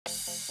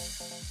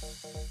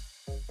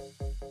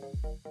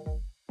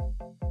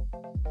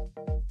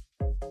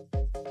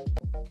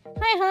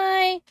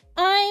Hi,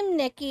 I'm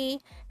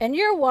Nikki, and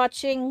you're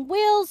watching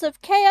Wheels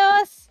of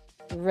Chaos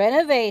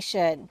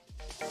Renovation.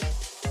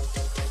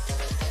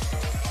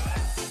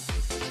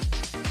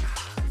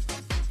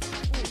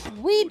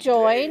 We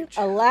join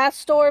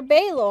Alastor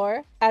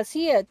Baylor as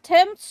he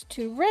attempts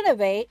to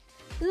renovate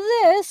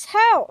this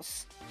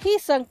house he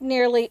sunk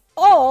nearly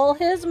all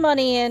his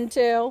money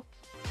into.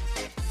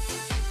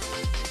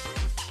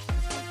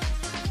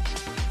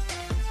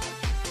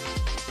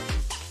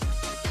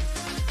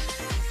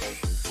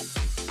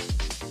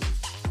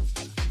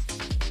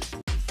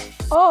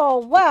 Oh,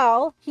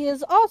 wow, he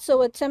is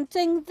also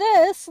attempting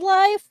this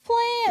life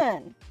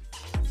plan.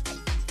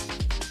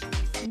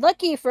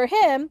 Lucky for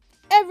him,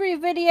 every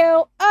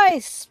video I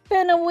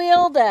spin a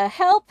wheel to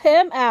help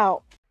him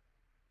out.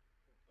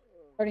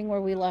 Starting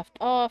where we left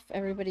off,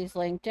 everybody's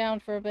laying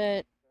down for a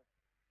bit.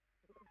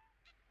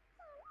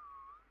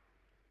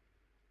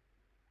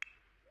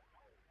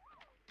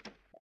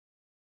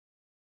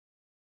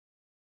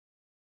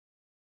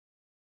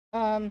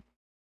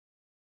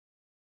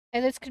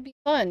 And this could be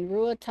fun.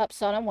 Rua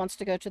Tapsana wants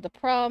to go to the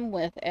prom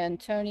with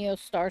Antonio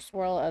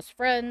Starswirl as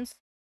friends.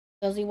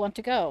 Does he want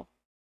to go?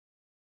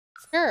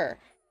 Sure.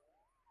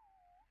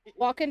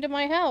 Walk into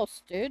my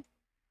house, dude.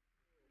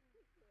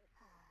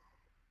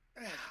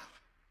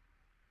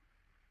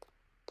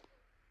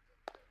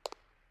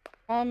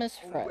 Prom is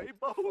Friday.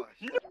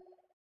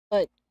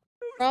 But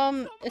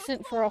prom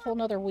isn't for a whole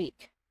nother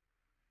week.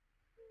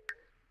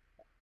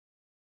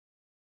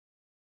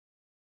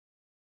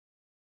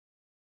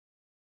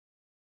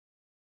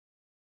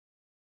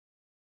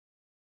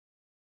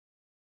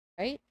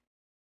 Right?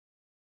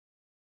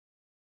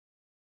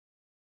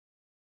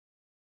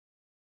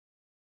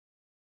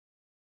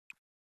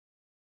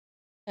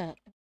 Yeah,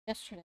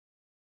 yesterday.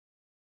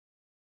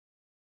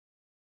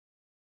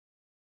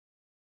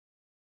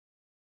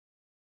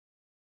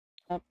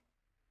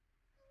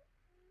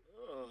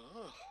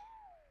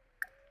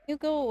 You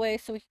go away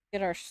so we can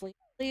get our sleep,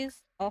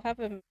 please? I'll have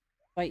him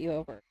invite you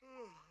over.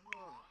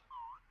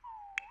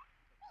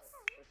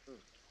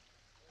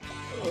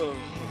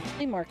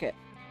 Flea market.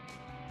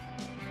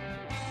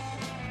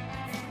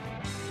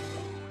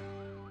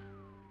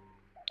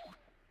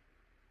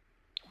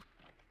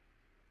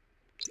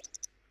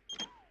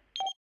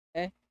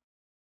 Okay.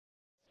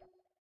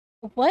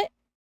 What?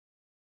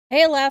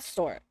 Hey, last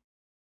store.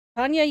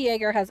 Tanya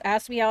Yeager has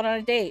asked me out on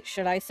a date.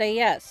 Should I say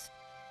yes?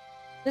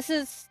 This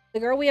is the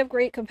girl we have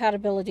great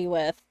compatibility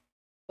with,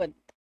 but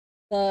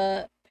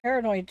the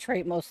paranoid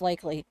trait most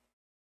likely.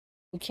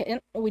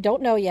 We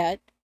don't know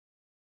yet.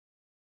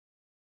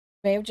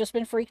 May have just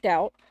been freaked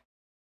out.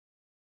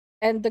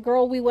 And the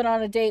girl we went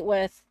on a date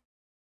with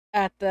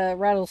at the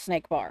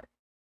rattlesnake bar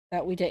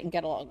that we didn't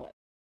get along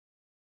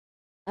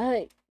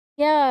with.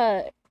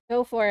 Yeah,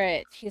 go for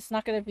it. He's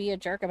not gonna be a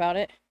jerk about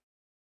it.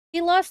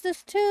 He lost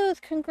his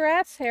tooth.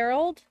 Congrats,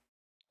 Harold.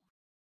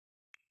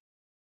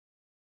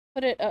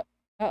 Put it up.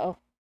 Uh-oh.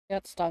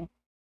 Got stung.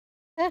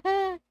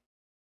 Haha.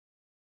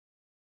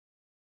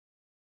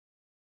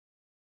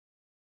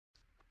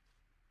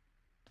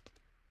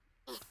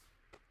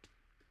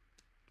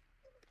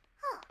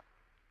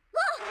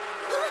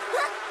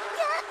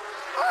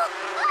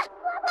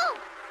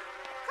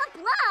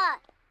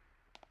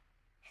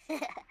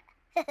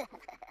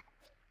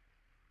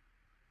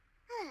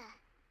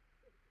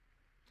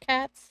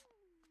 Cats.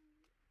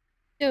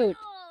 Dude,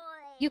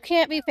 you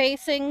can't be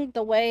facing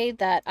the way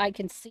that I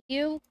can see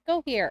you.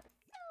 Go here.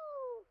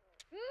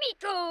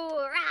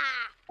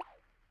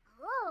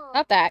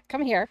 Not that.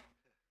 Come here.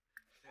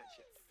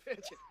 I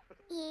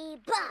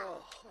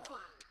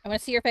want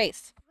to see your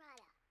face.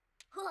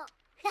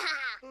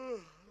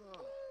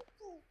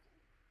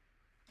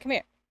 Come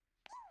here.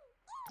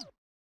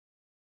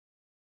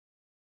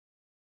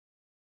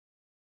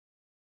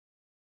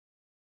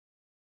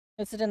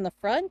 Is it in the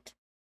front?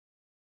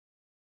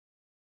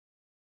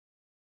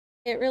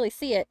 Can't really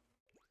see it.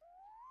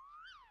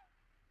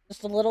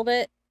 Just a little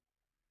bit.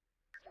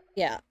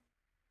 Yeah.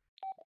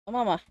 Oh,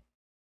 mama.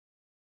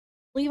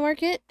 Flea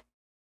market?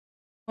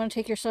 Want to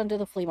take your son to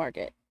the flea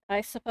market?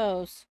 I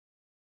suppose.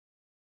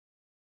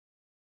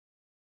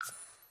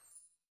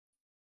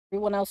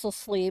 Everyone else will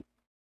sleep.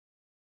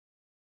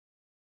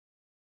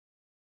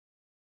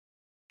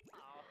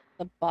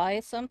 To buy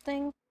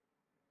something?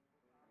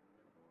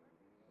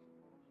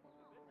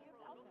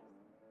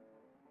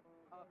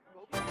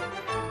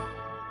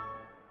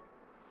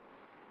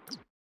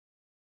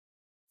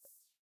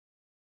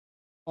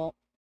 Well,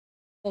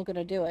 still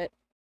gonna do it.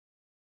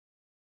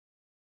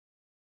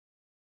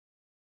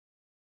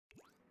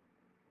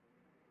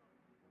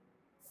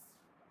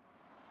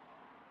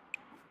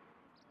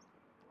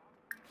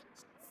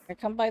 Here,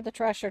 come by the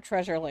trash or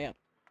treasure lamp.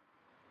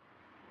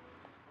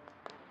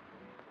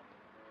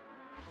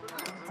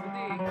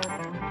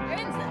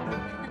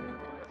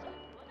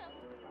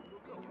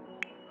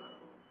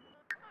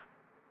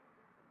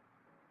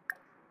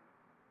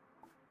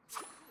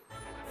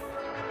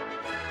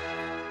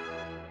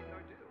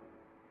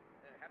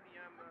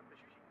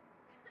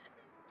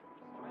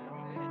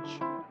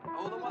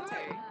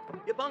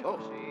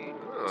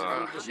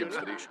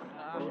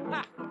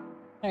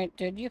 Alright,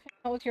 dude, you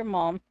hang out with your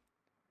mom.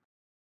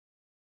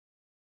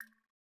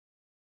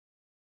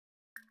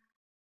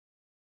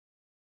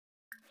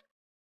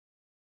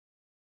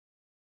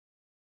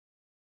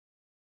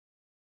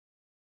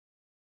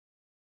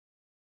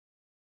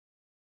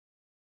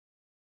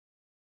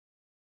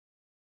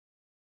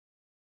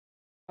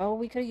 Oh,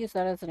 we could use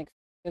that as an excuse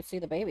to see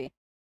the baby.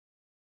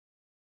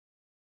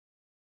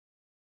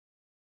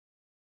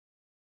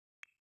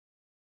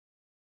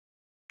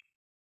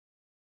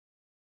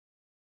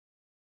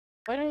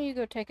 Why don't you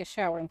go take a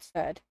shower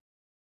instead?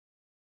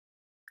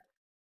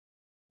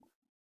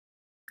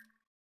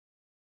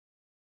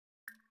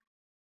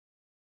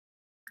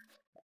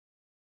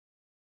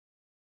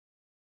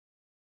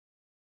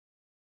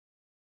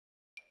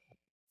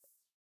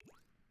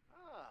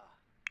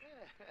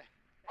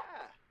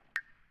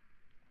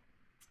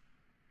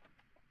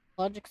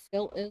 Logic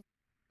skill is...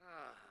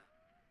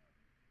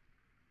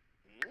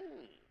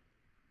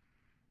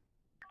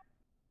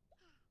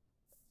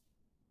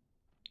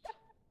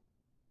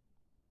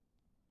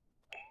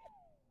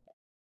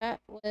 That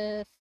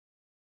with...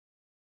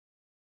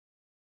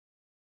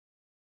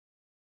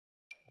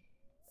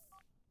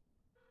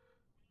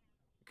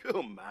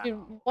 Dude,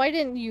 why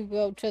didn't you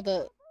go to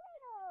the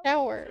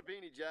shower?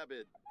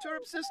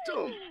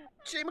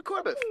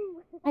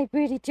 Hi,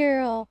 pretty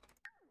girl.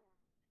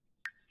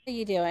 What are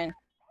you doing?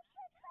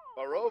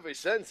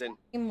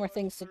 Any more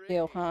things to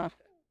do, huh?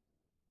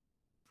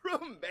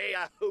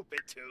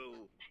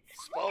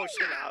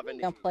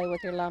 Don't play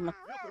with your llama.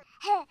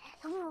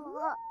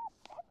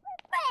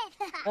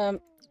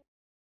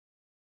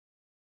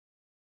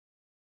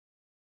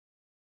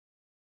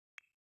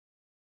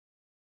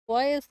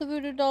 Why is the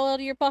voodoo doll out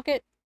of your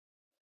pocket?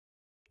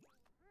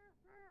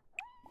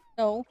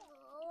 No.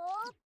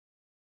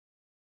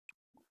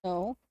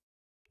 No.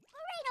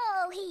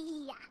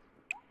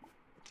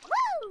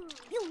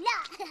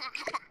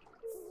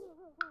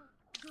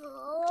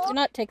 Do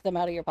not take them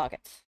out of your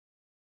pockets.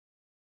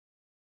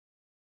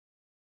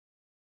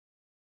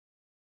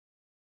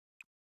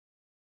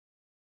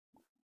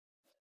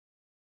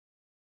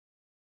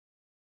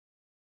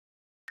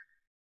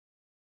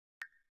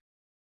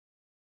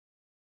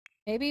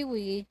 Maybe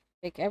we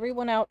take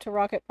everyone out to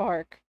Rocket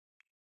Park.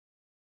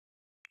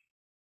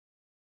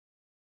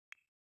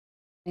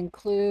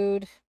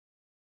 Include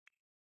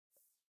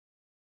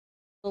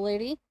the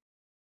lady.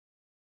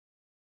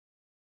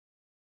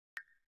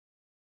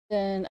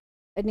 Then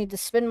I need to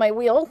spin my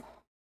wheel.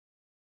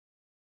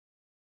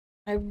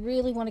 I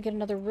really want to get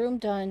another room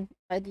done.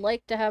 I'd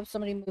like to have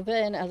somebody move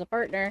in as a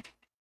partner.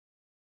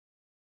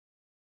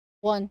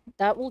 One,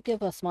 that will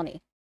give us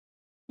money.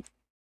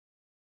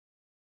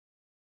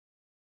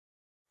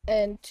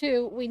 And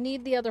two, we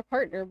need the other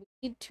partner. We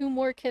need 2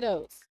 more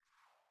kiddos.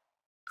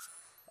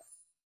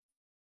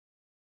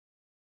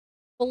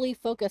 Fully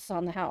focus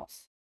on the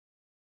house.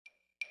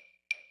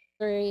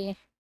 3,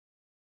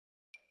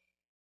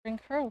 bring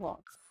her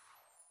along.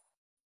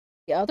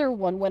 The other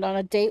one went on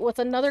a date with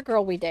another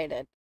girl we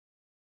dated.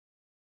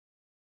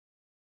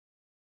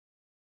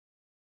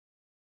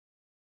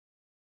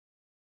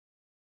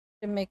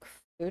 To make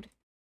food.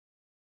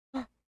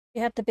 You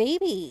had the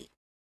baby.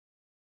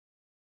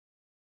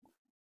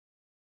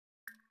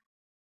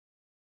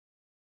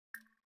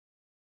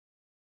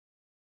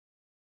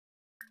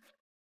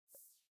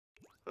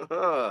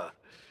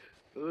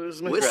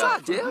 What's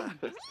up, Dib?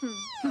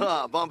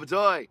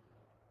 Bombadoy.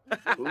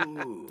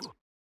 Ooh.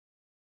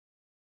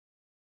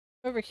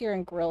 Over here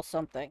and grill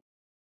something.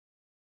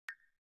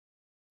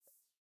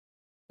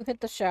 You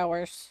hit the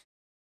showers.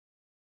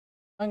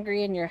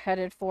 Hungry and you're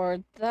headed for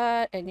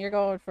that, and you're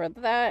going for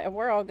that, and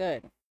we're all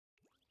good.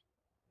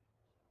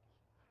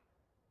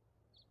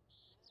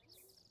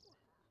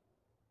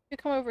 You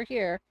come over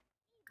here.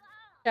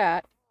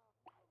 Chat.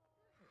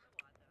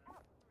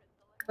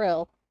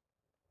 Grill.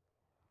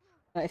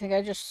 I think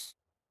I just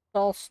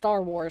saw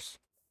Star Wars.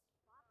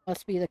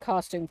 Must be the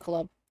costume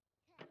club.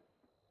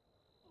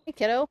 Hey,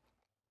 kiddo.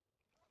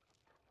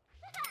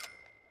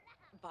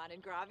 Bon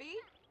and Gravi?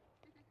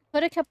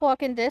 Could have kept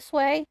walking this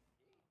way.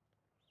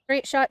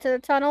 Straight shot to the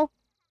tunnel.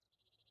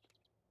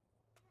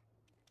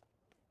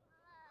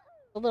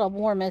 A little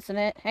warm, isn't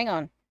it? Hang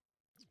on.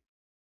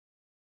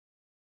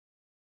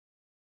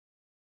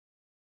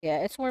 Yeah,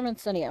 it's warm and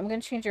sunny. I'm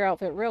gonna change your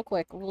outfit real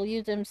quick. We'll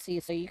use MC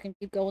so you can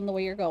keep going the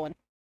way you're going.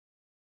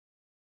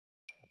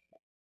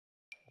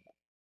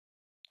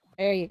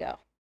 There you go.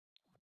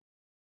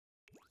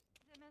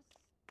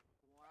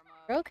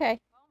 Okay.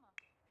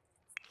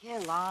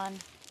 Yelan.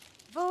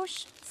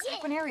 Vosh.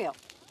 Sequinario.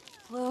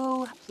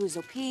 Flu.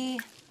 Pluzopi.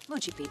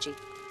 Muchi Pichi.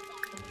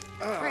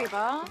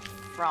 Reba.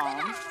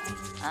 From.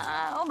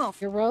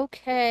 Omo. You're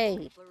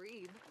okay.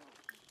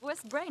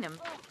 West Brainham.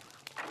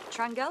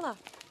 Trangella.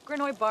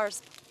 Grinoy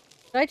Bars.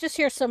 Did I just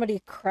hear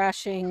somebody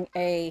crashing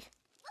a...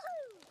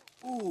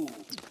 Ooh.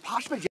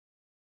 Poshma.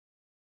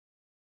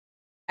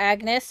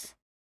 Agnes?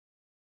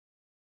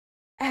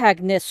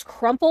 Agnes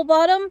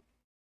Crumplebottom?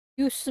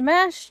 You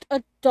smashed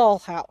a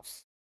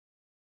dollhouse.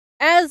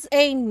 As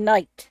a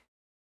knight.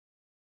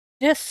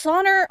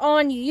 Dishonor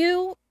on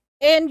you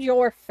and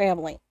your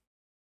family.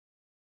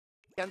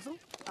 Cancel?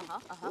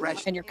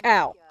 And your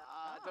cow.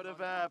 Don't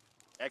have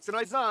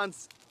excellent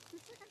sons.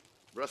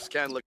 Russ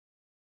can look.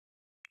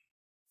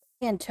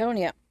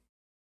 Antonia.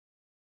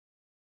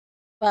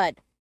 Bud.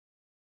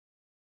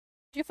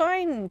 Did you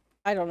find,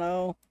 I don't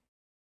know,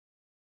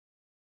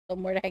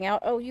 somewhere to hang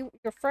out? Oh, your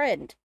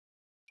friend.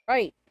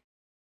 Right.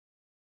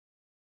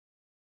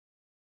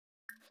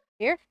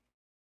 Here?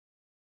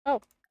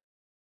 Oh.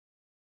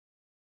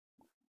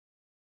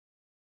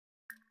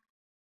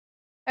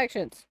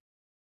 Actions.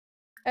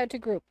 Add to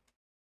group.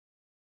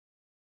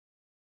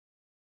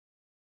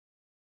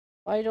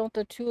 Why don't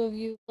the two of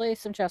you play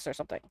some chess or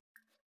something?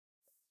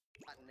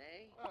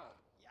 Oh,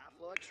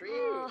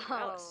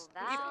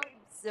 thou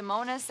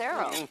Simona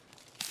Sero.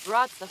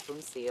 Bratza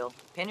Funsil.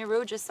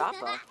 Pinaruja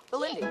Sapa.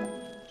 Belindi.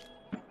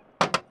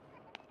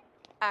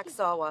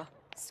 Aksawa.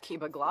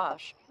 Skiba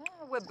Glash.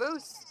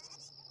 Webus.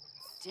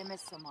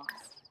 Dimisamos.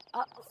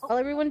 Tell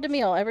everyone to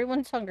meal.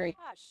 Everyone's hungry.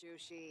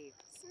 Shushi.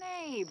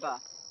 Snabe.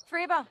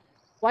 Freba.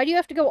 Why do you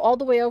have to go all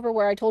the way over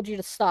where I told you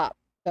to stop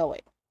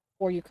going?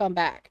 Before you come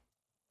back?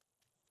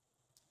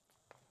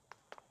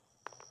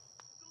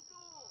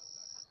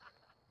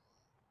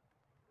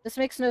 This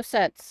makes no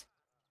sense.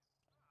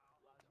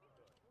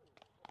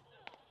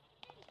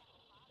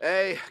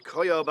 Hey,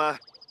 Koyoba.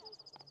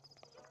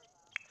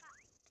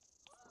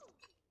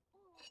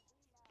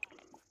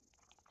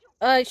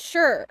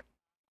 Sure.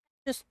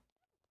 Just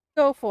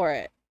go for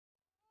it.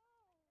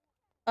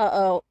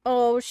 Uh-oh.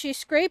 Oh, she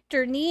scraped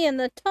her knee in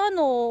the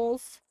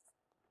tunnels.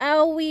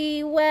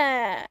 Owie,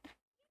 wah.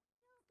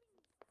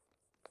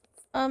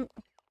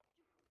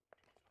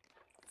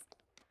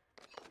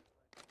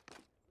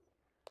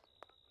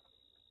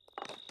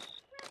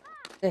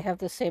 They have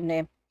the same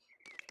name.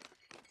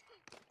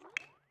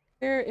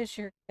 Where is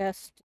your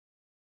guest?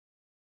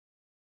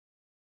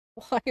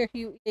 Why are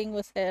you eating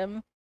with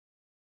him?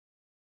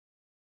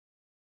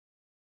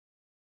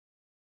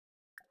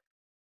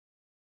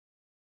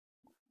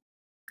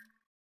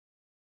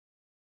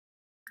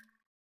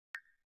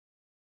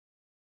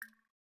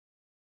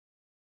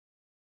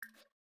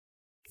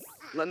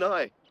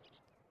 Lanoi.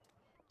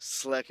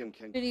 Slack him,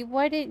 King. Judy,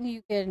 why didn't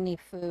you get any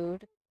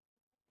food?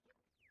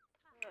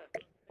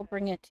 We'll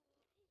bring it.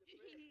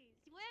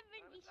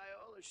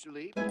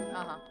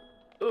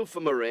 Ufa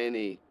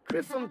Morini.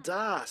 Griffum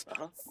Das.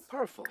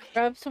 Perfect.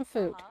 Grab some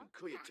food.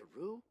 Kuya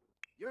Taru.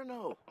 You're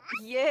no.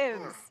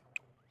 Yibs.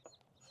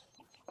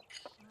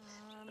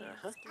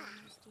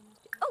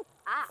 Oh,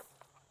 ah.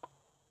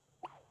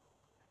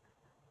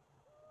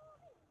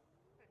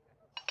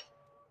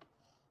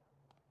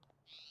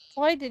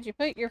 Why did you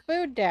put your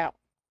food down?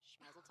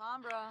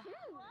 Schmezeltombra.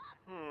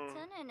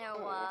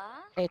 Tananoa.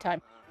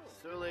 Daytime.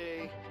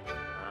 Sully.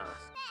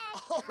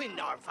 Oh, in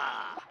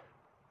Narva.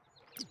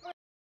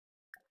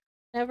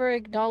 Never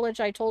acknowledge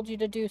I told you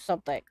to do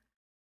something.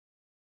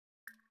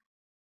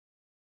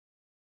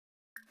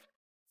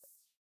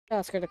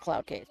 Ask her to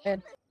cloud case,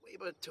 man.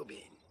 Weber Tobin.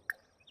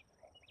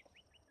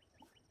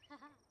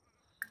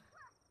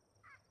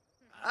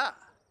 Ah.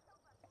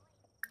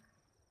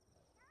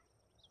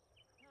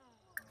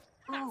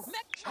 Oh,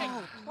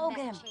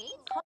 Logan.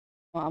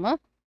 Mama?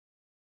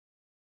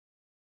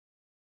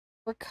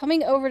 We're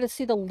coming over to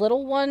see the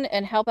little one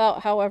and help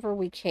out however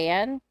we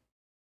can.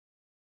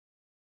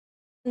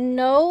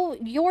 No,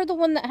 you're the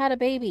one that had a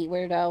baby,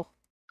 weirdo.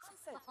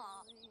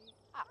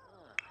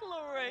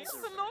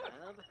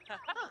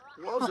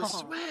 Was a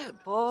swab.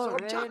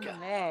 Zortaka.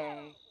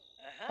 May.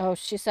 Oh,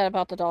 she said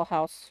about the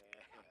dollhouse.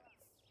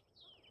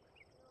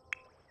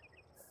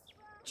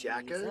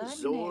 Jacka,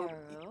 Zor.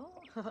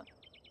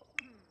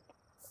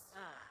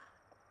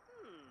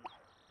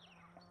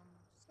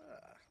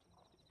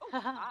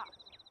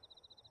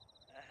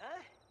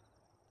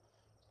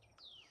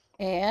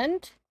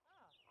 And?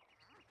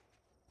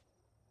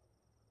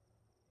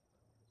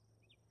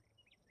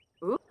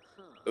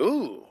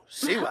 Ooh,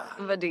 Siwa.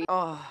 Vadi.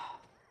 Oh.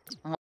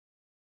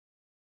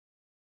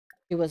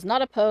 She was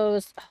not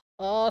opposed.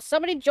 Oh,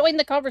 somebody joined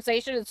the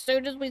conversation as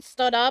soon as we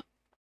stood up.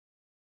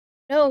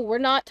 No, we're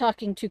not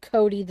talking to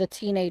Cody the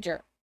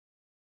teenager.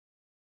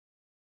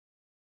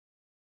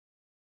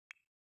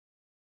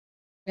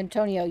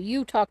 Antonio,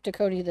 you talk to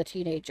Cody the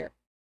teenager.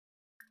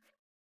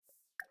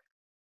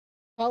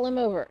 Call him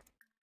over.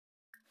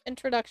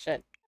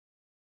 Introduction.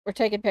 We're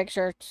taking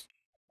pictures.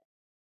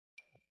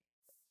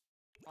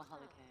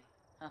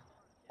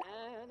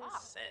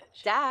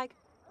 Dag.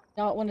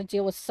 Not want to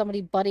deal with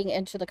somebody butting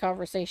into the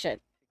conversation.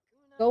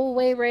 Go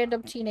away,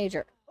 random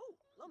teenager.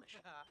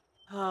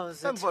 Oh,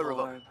 Some for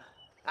Revo.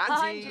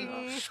 Angie.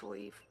 Angie.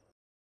 Sleeve.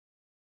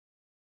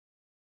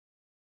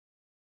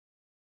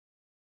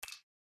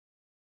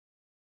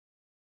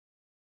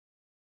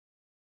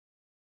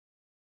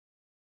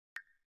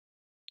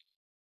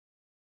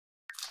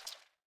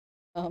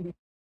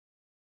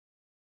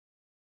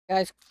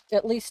 Guys,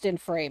 at least in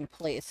frame,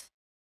 please.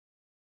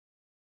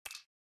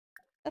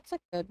 That's a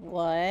good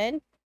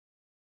one.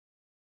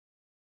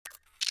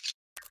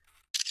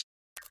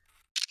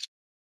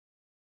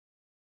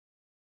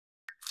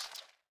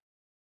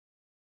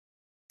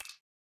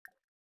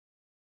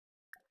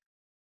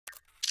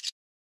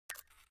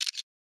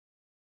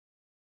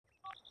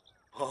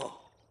 Oh,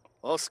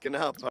 Oscar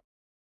now.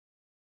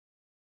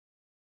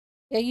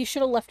 Yeah, you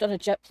should have left on a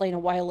jet plane a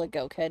while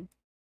ago, kid.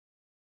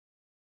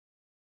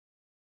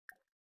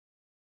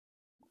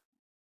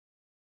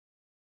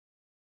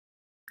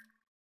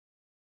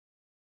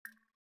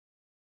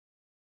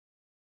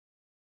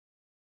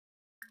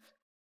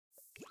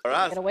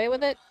 Get away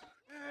with it?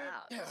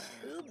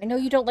 I know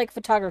you don't like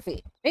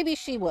photography. Maybe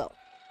she will.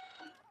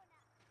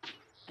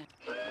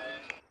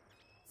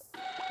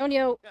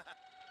 Antonio.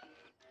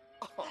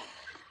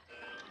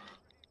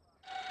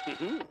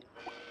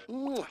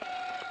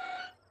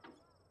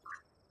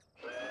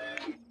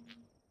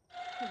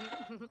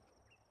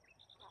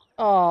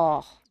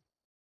 Oh.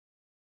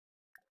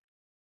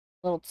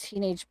 Little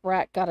teenage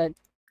brat got a...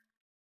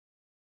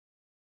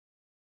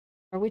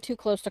 Are we too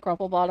close to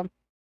Crumple Bottom?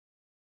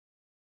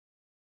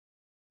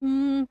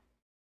 Hmm.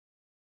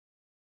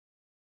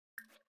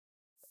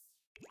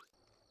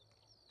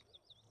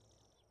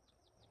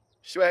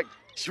 Schweck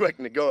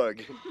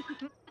Nagorg.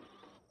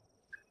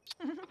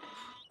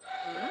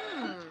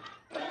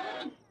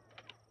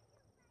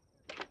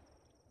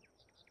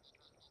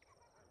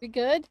 We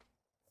good?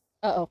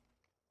 Uh-oh.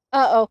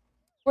 Uh-oh.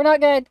 We're not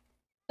good.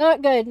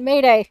 Not good.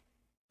 Mayday.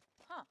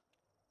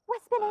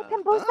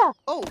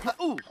 Oh,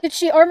 ooh. Did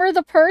she armor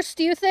the purse,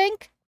 do you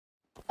think?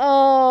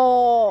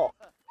 Oh.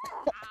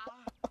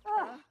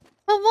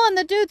 Come on,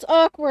 the dude's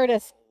awkward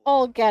as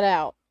all get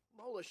out.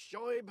 Mola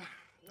Shoib.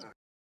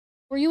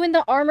 Were you in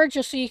the armor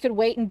just so you could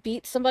wait and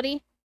beat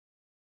somebody?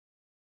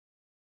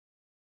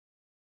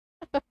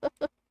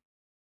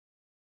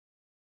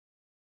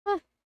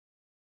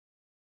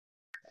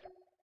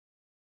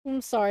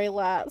 I'm sorry,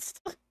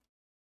 last.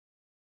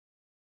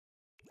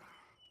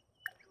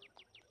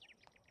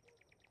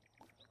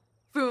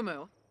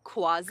 Fumu.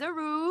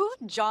 Kwazaru.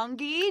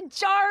 Jongi.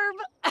 Jarb.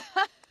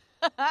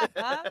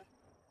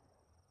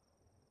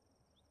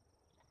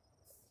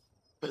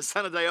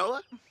 Persona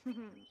Diola?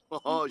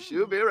 Oh,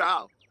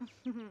 Shubirao.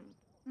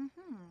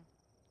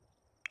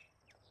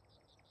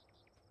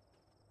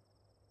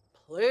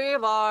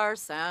 Plevar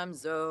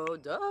Samzo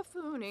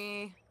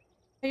Dafuni.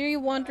 Why are you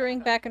wandering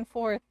back and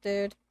forth,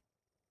 dude?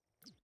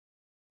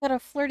 Got a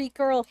flirty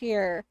girl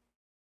here.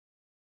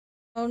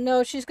 Oh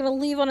no, she's gonna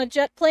leave on a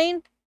jet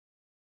plane?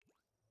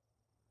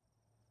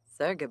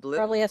 Sergeblu.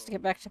 Probably has to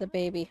get back to the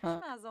baby,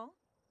 huh?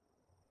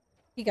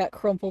 He got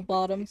crumple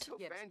bottomed.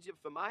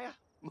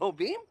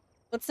 Mobim?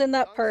 What's in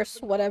that purse?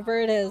 Whatever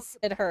it is,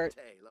 it hurt.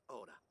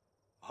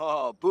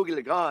 Oh, Boogie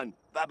Lagon.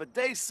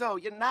 Babadeso,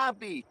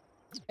 Yanabi.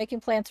 Making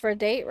plans for a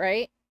date,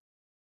 right?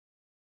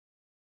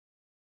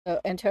 So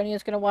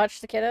Antonio's gonna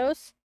watch the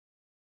kiddos?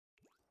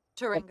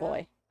 Good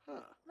boy.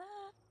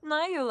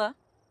 Nayula.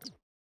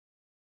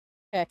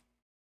 Okay.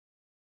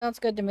 Sounds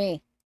good to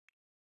me.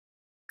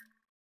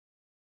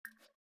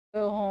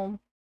 Go home.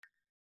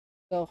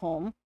 Go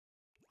home.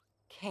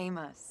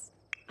 Camus.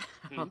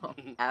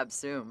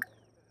 Absum.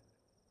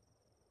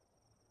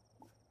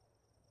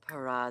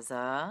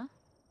 Paraza.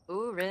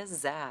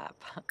 Urizap.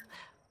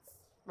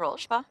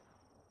 Rolshpa.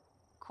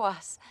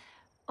 Quas.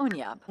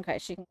 Unyab. Okay,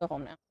 she can go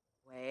home now.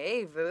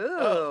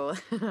 Wavu.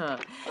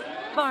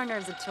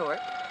 Varner's a torque.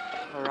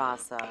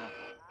 Parasa.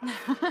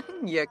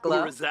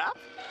 Yikla. Urizap?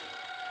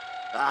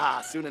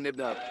 Ah, Suna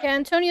Nibnub. Yeah,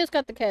 Antonio's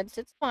got the kids.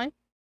 It's fine.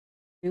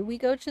 Do we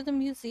go to the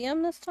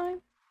museum this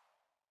time?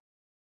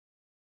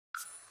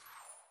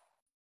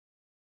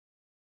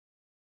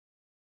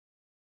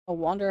 I'll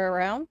wander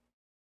around?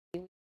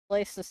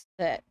 Place to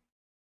sit.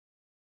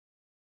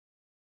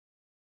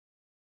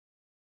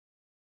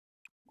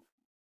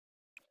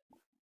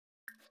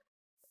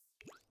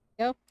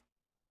 Go.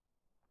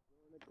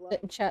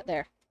 Sit and chat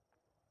there.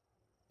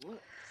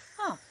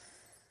 Huh.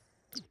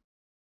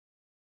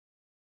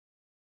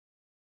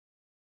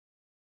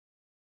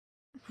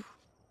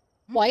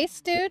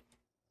 Twice, dude?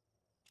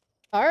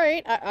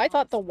 Alright, I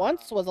thought the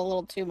once was a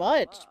little too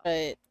much, but...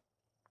 I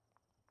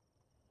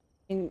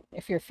mean,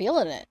 if you're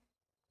feeling it,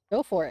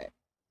 go for it.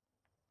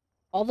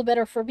 All the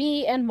better for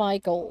me and my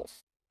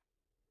goals.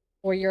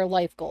 Or your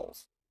life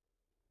goals.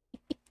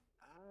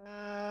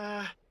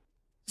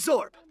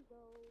 Zorb.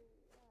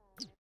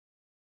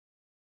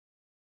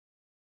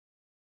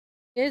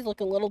 You guys look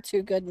a little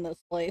too good in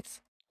this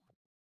place.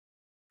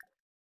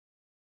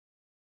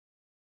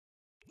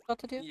 What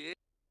to do? Yeah.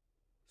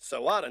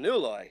 Sawada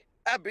Nuloi.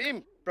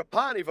 Abim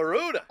Prapani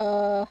Varuda.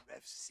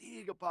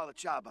 Refsiga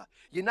Palachaba.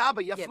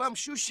 Yanaba Yaflam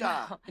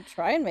Shusha.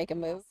 Try and make a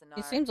move.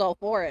 He seems all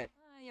for it.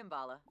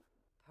 Yambala.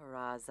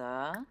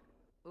 Paraza.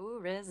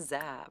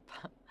 Urizap.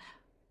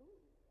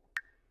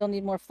 Still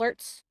need more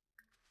flirts?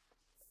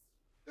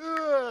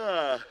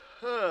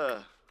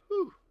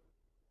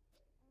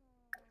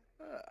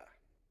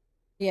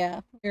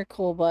 Yeah, you're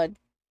cool, bud.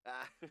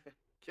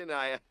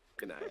 Kanaya.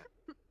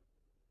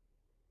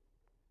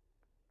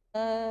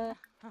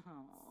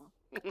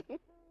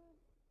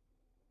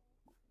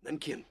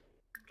 Nankin.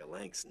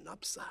 Galanks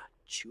Nupsa.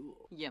 Chul.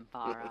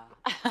 Yambara.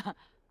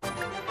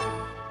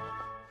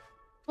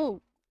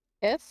 Oh,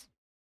 kiss?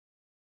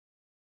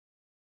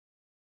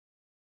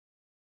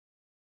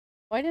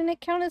 Why didn't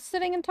it count as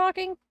sitting and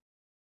talking?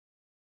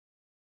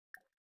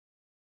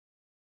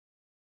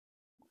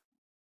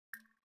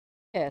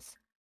 kiss.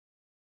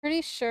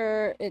 Pretty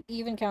sure it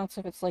even counts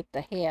if it's like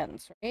the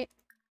hands, right?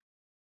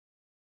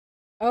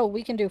 Oh,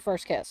 we can do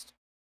first kiss.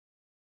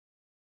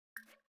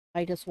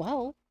 Might as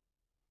well.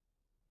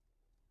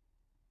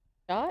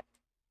 Shot?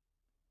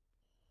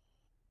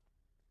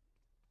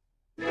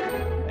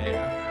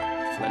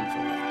 There,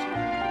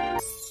 Flenford.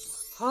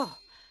 Oh,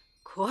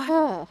 quoi?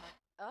 Ah.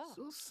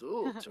 Oh.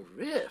 So,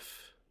 terrific.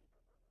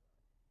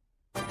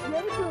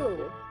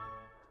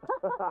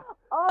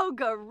 Oh,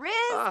 Gariz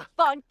Ah.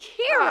 von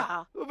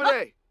Kira! Over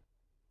there.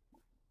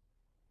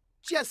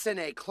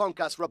 Jessene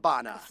Klonkas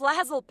Rabana.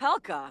 Flazzle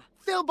Pelka!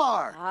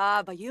 Filbar.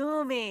 Ah,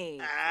 Bayumi!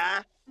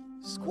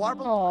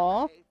 Squarble.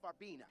 Aw.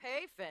 Farbina.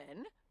 Hey,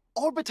 Finn.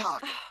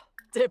 Orbitak.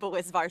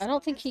 Dibblewis Vars. I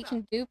don't think he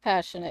can do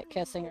passionate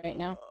kissing right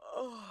now.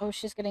 Oh,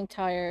 she's getting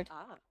tired.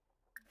 Ah.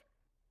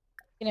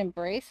 You can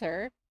embrace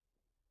her.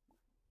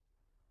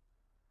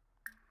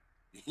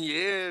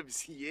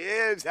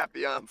 Yibs,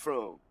 happy I'm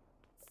from.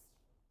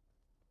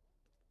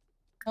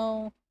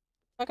 Oh,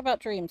 talk about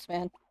dreams,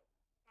 man.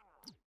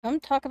 Come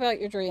talk about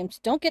your dreams.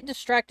 Don't get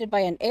distracted by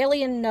an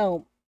alien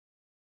gnome.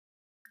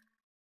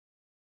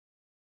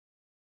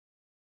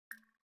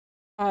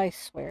 I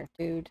swear,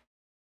 dude.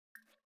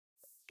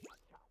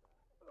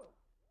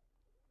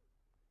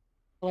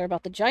 Tell her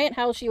about the giant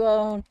house you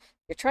own.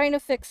 You're trying to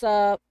fix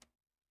up.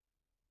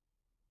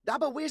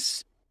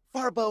 Dabawis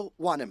Farbo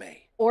Waname.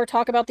 Or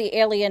talk about the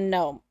alien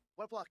gnome.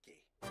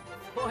 Wablaki.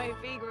 Boy,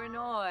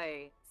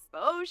 Figranoi.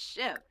 Spo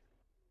ship.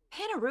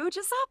 Panaru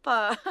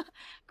Jasapa.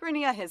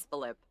 Grinia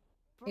Hisbalip.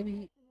 Maybe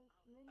you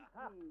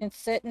can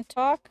sit and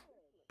talk?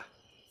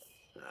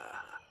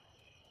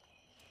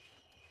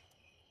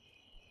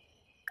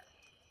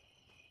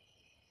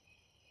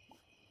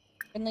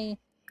 Friendly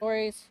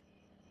stories.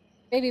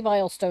 Baby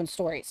milestone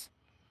stories.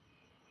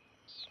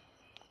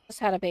 Just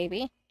had a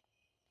baby.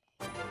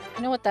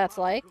 You know what that's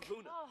like?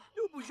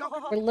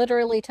 We're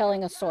literally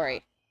telling a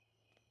story.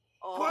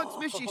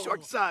 Quants Mishi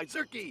short side,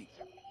 Zerky.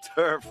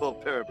 Turful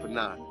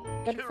Peripanan.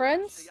 Good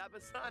friends?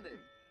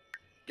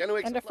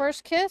 And a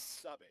first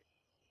kiss?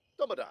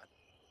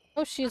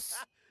 Oh, she's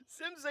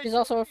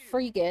also a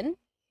freegan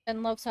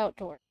and loves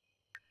outdoors.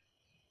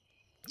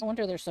 No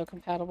wonder they're so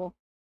compatible.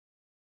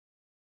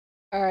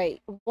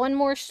 Alright, one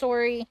more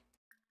story.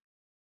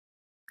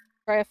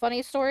 Try a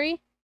funny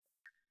story.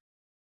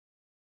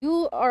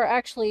 You are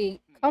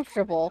actually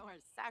comfortable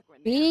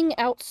being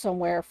out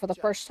somewhere for the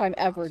first time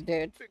ever,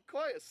 dude.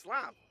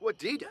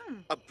 Wadida,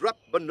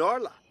 abrupt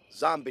Banorla,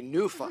 zombie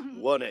Nufa,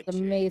 one It's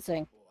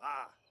amazing.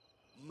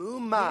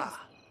 Muma,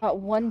 Not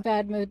one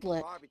bad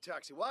moodlet. Barbie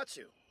Taxi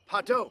Watsu,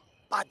 Pato,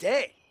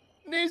 Bade,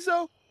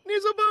 Nizo,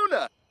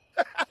 Nizobuna.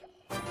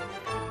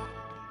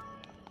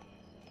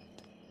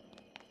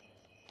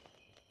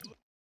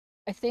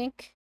 I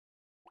think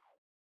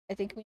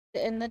we need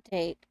to end the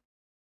date.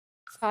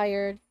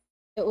 Tired.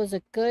 It was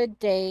a good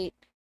date.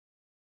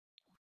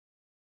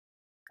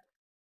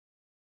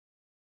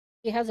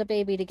 He has a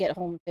baby to get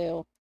home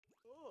to.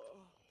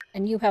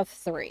 And you have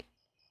 3.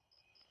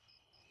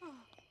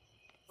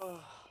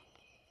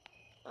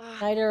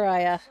 Night,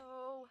 Araya.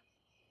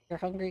 You're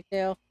hungry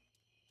too?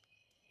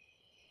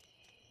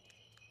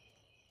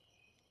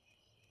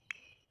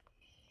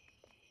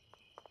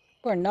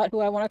 You are not who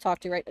I want to talk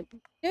to right now.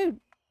 Dude!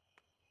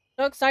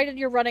 So excited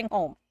you're running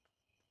home.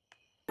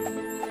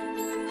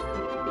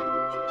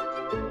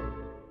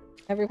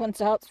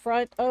 Everyone's out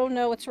front. Oh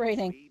no, it's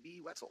raining.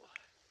 Baby Wetzel.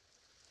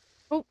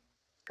 Oh,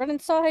 run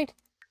inside.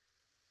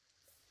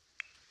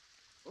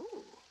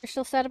 Ooh. You're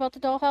still sad about the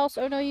dollhouse?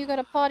 Oh no, you got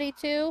a potty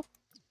too?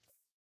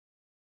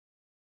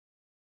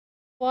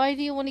 Why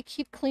do you want to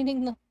keep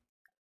cleaning the...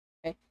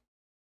 Okay.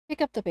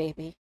 Pick up the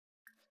baby.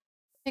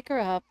 Pick her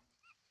up.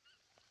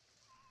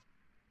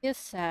 She is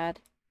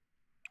sad.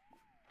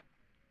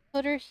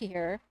 Put her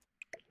here.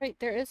 Wait,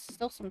 there is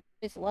still some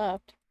space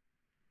left.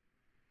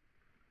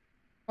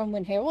 From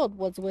when Harold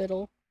was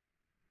little.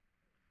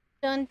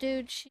 Done,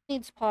 dude. She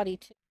needs potty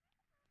too.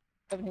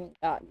 Haven't even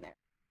gotten there.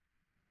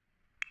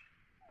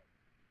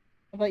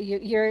 But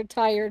you're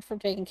tired from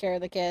taking care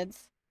of the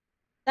kids.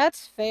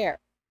 That's fair.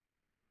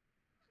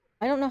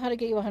 I don't know how to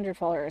get you 100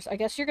 followers. I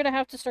guess you're gonna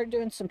have to start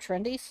doing some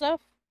trendy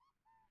stuff.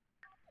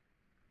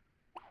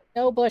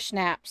 No bush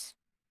naps.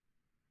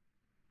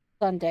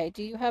 Sunday.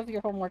 Do you have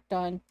your homework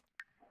done?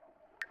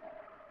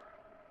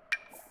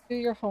 Do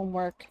your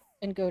homework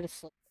and go to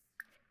sleep.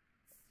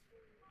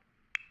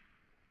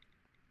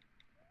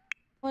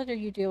 What are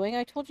you doing?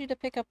 I told you to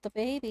pick up the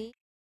baby.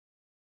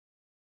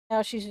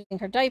 Now she's using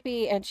her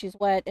diaper and she's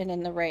wet and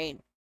in the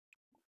rain.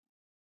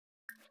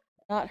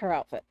 Not her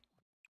outfit.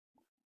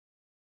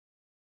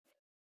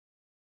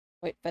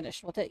 Wait,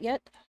 finished with it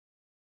yet?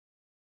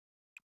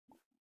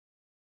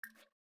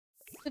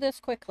 Do this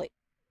quickly.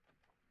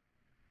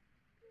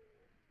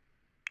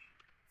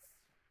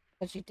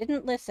 Because you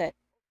didn't listen.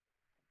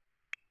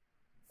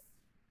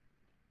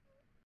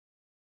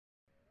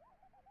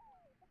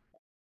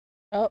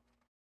 Oh,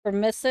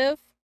 permissive.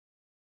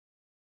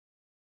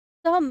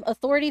 Some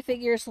authority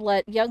figures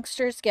let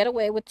youngsters get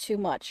away with too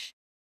much.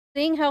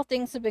 Seeing how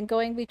things have been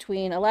going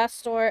between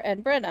Alastor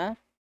and Brenna,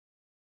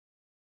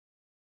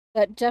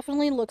 That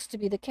definitely looks to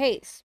be the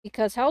case,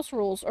 because house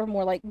rules are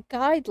more like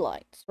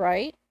guidelines,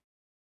 right?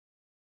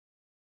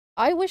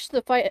 I wish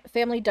the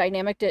family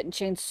dynamic didn't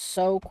change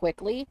so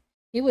quickly.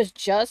 He was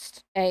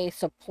just a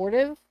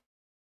supportive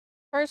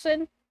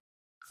person.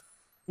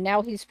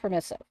 Now he's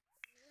permissive.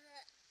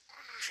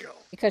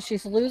 Because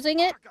she's losing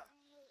it,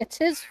 it's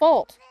his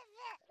fault.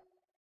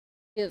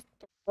 He's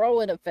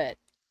throwing a fit.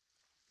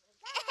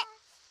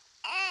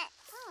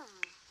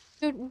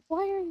 Dude,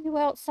 why are you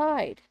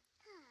outside?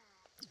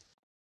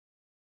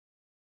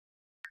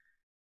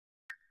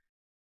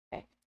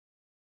 Okay.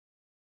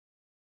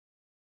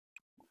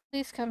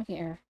 Please come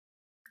here.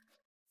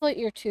 Put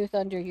your tooth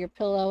under your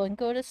pillow and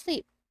go to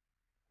sleep.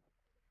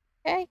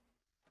 Okay?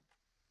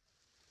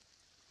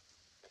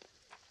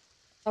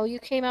 Oh, you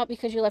came out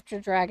because you left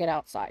your dragon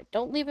outside.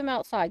 Don't leave him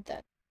outside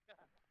then.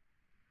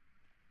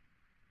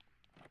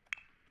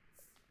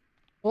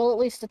 Well, at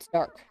least it's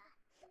dark.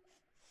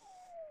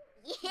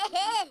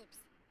 Yes.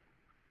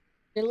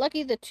 You're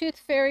lucky the Tooth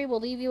Fairy will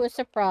leave you a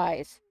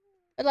surprise.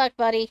 Good luck,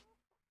 buddy.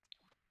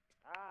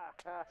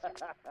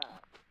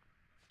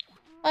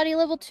 Potty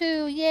level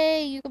 2.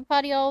 Yay, you can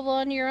potty all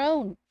on your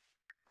own.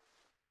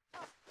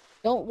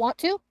 Don't want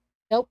to?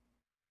 Nope.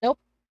 Nope.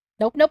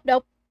 Nope, nope,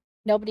 nope.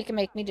 Nobody can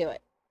make me do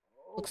it.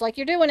 Looks like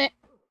you're doing it.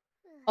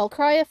 I'll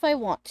cry if I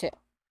want to.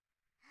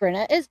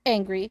 Brenna is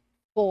angry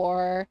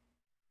for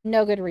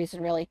no good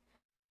reason, really.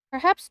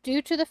 Perhaps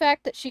due to the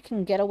fact that she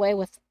can get away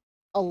with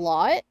a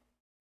lot.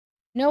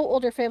 No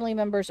older family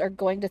members are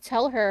going to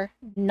tell her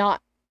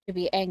not to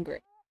be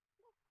angry.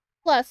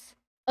 Plus,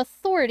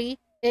 authority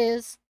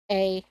is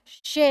a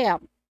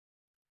sham.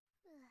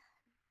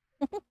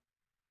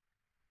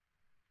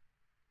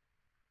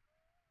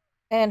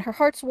 And her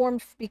heart's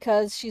warmed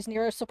because she's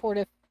near a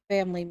supportive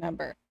family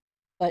member.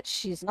 But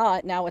she's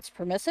not. Now it's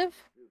permissive.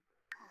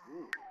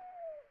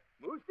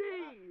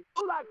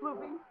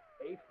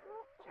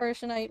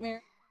 First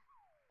nightmare.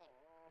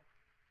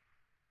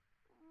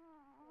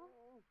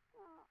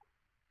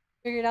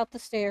 Figured out the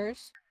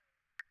stairs.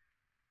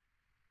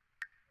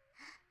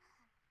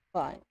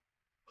 Fine.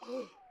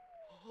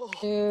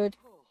 Dude.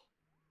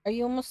 Are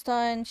you almost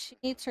done? She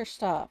needs her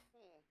stuff.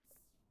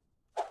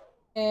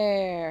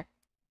 There.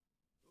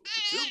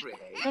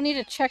 You don't need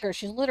to check her.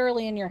 She's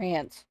literally in your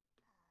hands.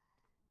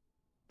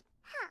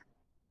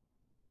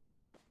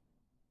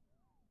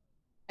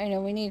 I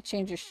know, we need to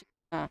change your sheet.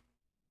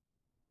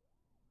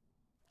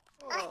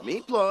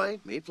 Me ploy.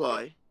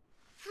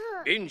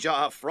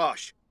 Inja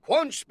frosh.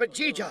 Quanch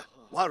bajija.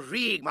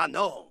 Warig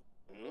mano.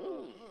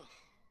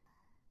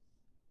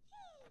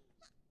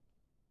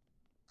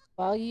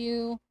 While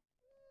you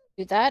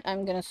do that,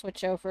 I'm gonna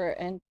switch over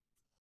and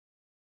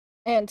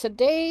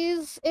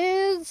today's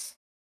is...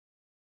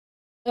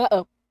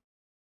 Uh-oh.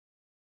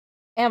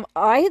 Am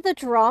I the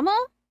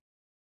drama?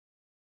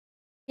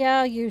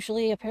 Yeah,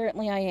 usually.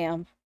 Apparently I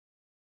am.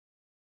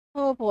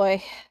 Oh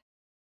boy.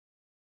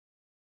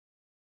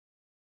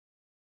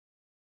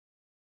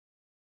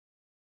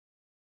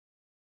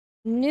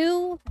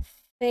 New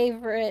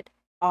favorite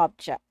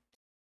object.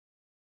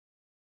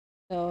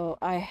 So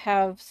I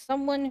have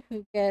someone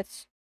who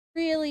gets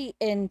really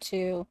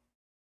into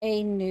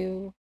a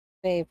new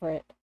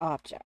favorite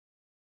object.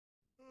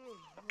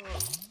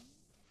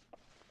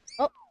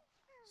 Oh,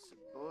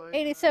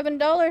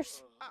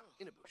 $87.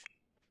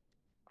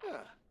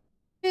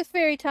 Tooth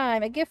Fairy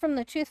time. A gift from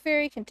the Tooth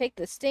Fairy can take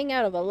the sting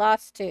out of a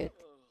lost tooth.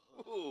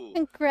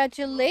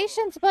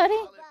 Congratulations, buddy.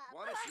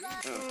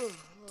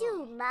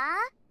 Duma.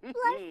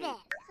 Perfect.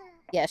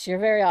 Yes, you're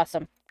very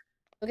awesome.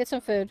 Go get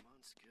some food.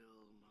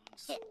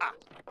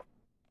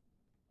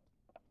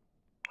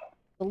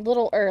 A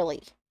little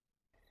early.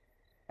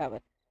 Have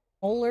a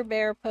polar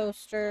bear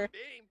poster.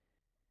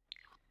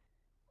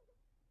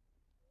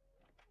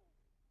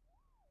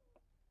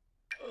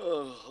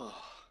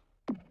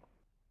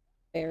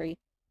 Fairy.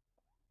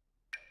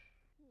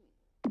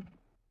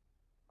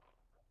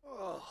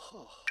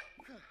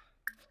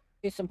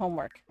 Do some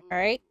homework,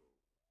 alright?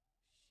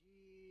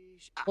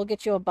 We'll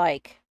get you a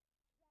bike.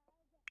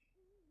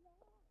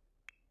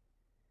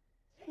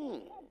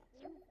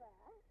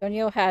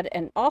 Tonio had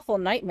an awful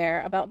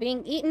nightmare about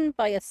being eaten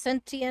by a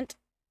sentient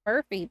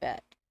Murphy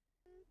bat.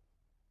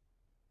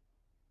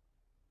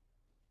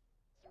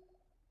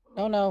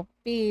 Oh no,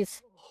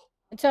 bees.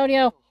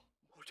 Antonio!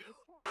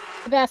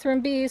 The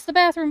bathroom bees! The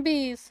bathroom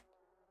bees!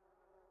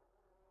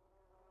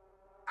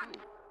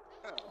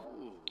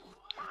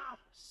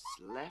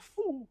 Slef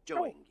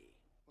Joengi.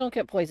 Don't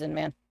get poisoned,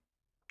 man.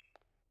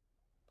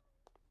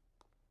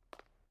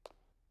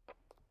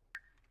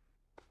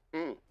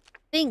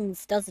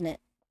 Things, doesn't it?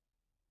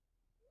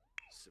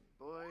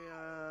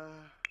 Saboya.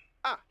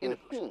 In a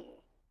bush.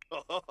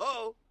 Ho ho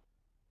ho.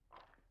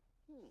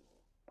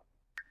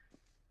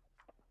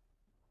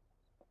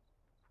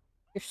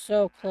 You're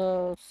so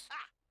close.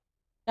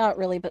 Not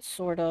really, but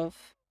sort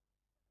of.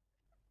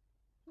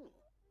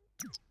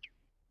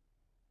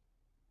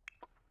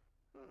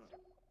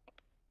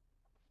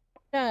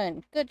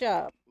 Done. Good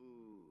job.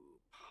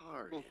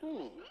 Pardon.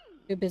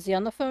 Too busy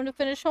on the phone to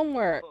finish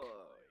homework.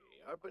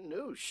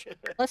 Yarpanoosh.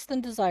 Less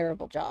than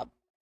desirable job.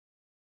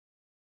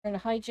 We're in a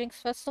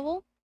hijinks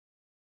festival?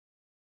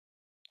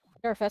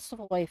 You're a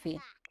festival wifey.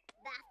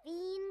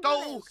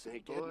 Go!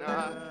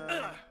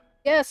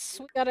 Yes,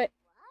 we got it.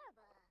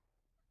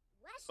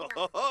 Ho,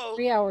 ho, ho.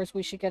 3 hours,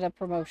 we should get a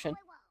promotion.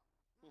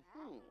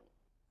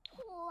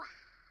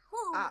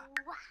 Ah.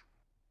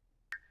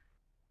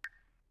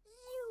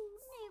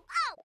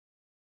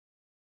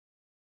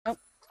 Nope.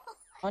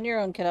 On your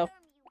own, kiddo.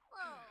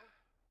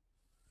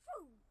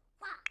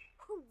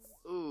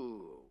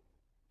 Ooh.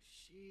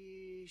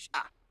 Sheesh.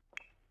 Ah.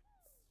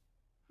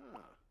 Huh.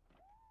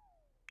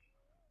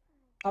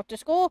 Off to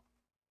school.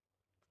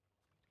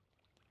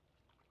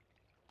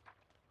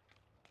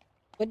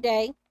 Good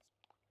day.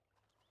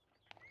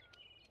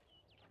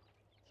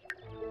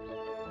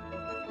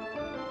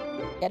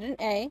 Get an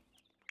A.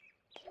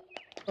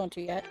 Don't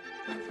you yet.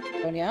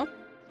 Sonia.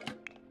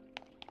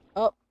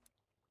 Oh.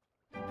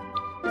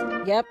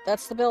 Yep,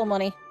 that's the bill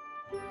money.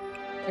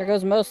 There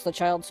goes most of the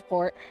child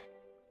support.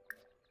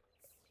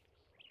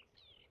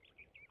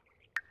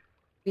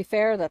 To be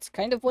fair, that's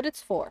kind of what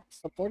it's for.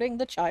 Supporting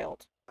the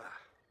child.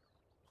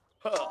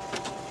 Huh.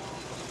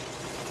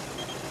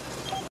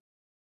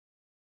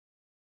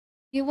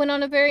 You went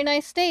on a very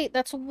nice date.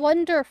 That's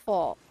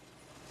wonderful.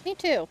 Me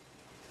too.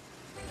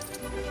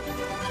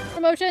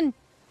 Promotion!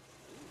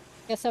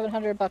 Get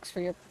 $700 for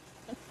your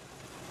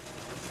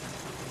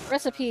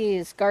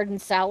recipes. Garden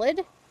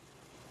salad,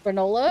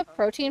 granola,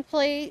 protein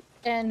plate,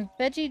 and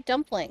veggie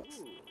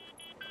dumplings.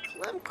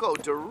 Lemco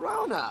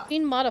Dorona.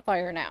 Gene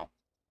modifier now.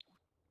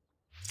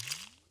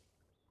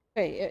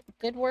 Okay, it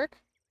did work.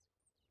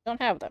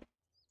 Don't have them.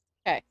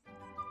 Okay.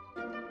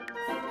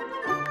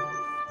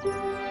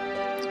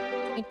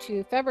 Need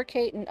to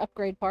fabricate and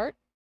upgrade part.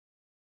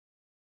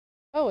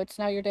 Oh, it's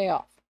now your day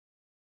off.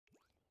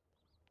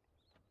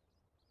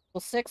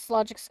 Well, 6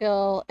 logic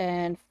skill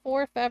and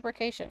 4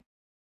 fabrication.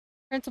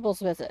 Principal's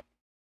visit.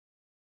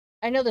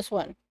 I know this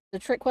one. The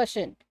trick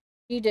question.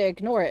 You need to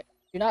ignore it.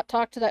 Do not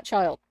talk to that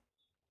child.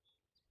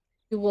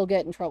 You will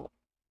get in trouble.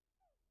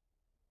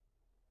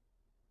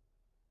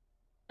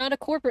 Not a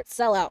corporate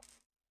sellout.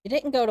 You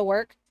didn't go to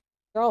work.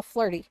 You're all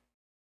flirty.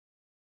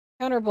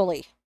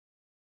 Counterbully.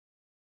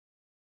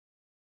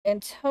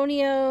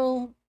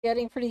 Antonio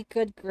getting pretty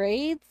good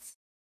grades.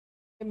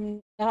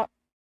 I'm not,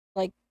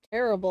 like,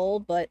 terrible,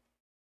 but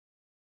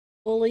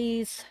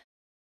bullies.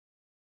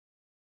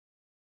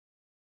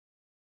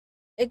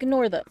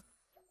 Ignore them.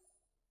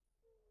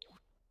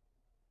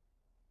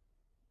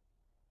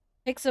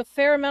 Takes a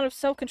fair amount of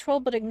self-control,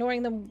 but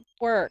ignoring them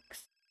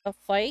works. A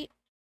fight?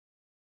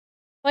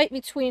 Fight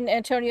between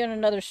Antonio and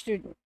another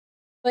student.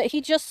 But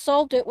he just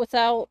solved it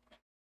without...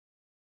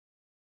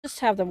 Just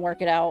have them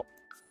work it out.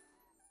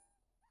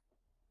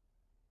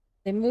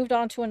 They moved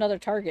on to another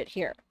target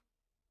here.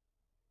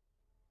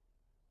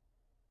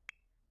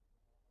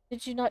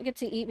 Did you not get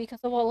to eat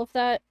because of all of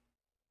that?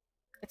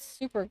 It's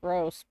super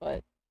gross,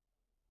 but...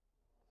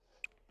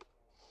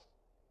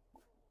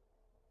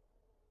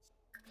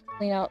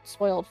 Clean out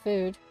spoiled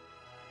food.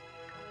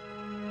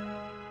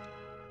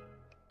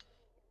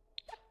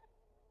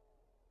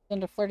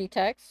 Send a flirty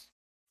text.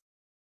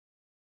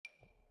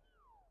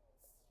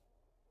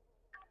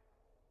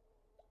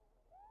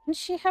 Didn't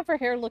she have her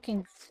hair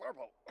looking...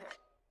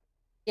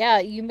 Yeah,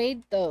 you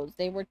made those.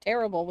 They were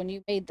terrible when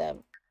you made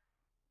them.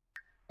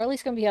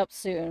 Charlie's gonna be up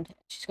soon.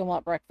 She's gonna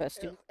want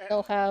breakfast. Do we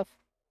still have...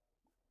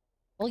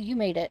 Well, you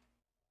made it.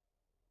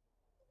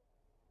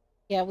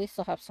 Yeah, we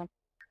still have some.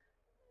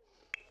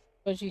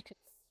 Suppose you could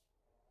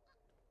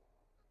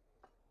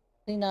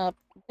clean up...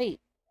 Wait,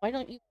 why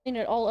don't you clean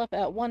it all up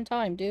at one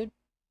time, dude?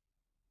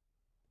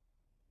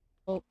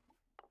 Oh.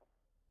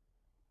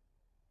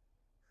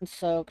 And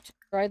soaked.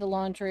 Dry the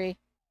laundry.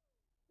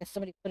 Guess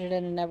somebody put it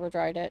in and never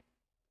dried it.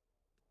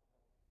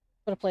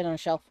 Put a plate on a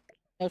shelf.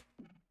 No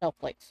shelf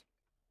plates.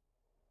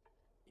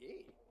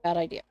 Bad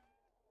idea.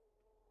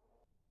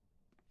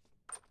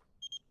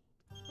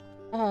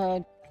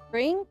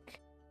 Drink?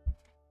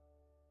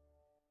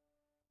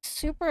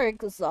 Super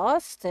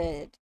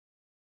exhausted.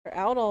 We're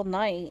out all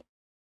night.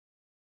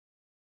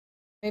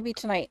 Maybe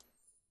tonight.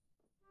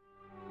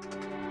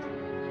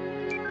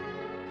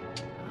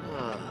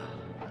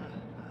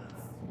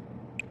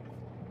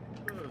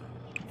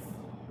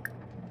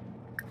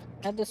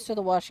 Add this to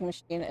the washing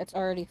machine. It's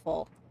already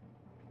full.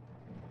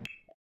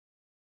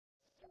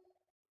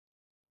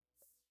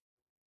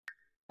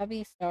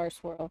 Heavy star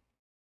swirl.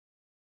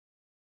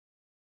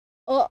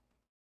 Oh!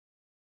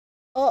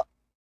 Oh!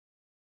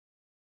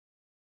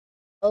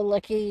 Oh,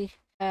 lucky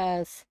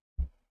as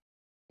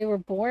they were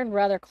born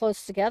rather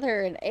close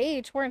together in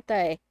age, weren't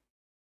they?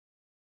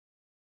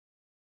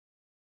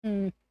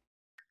 Hmm.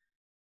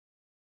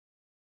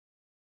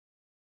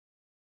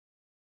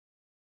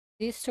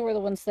 These two are the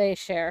ones they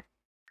share.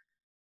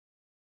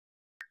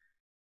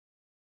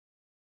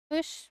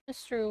 Wish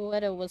Mr.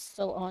 Ueda was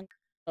still on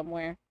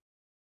somewhere.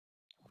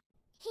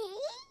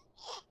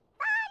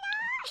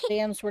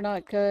 Exams were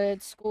not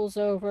good. School's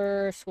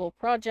over. School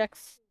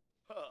projects.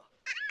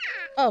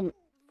 Oh.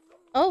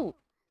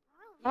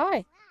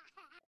 Hi.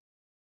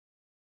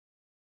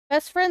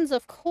 Best friends,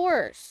 of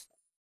course.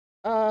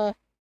 Alastor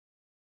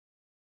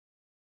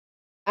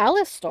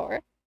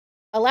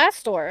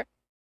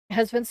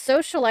has been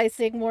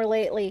socializing more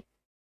lately.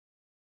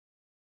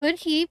 Could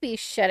he be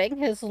shedding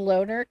his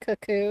loner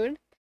cocoon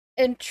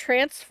and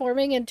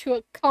transforming into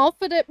a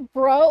confident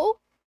bro?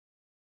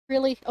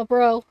 Really? A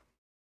bro?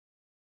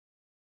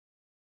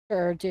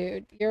 Sure,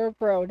 dude. You're a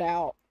bro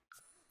now.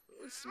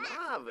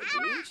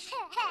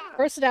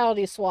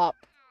 Personality swap.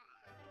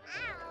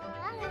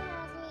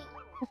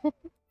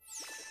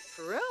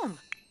 Vroom.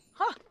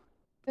 Huh.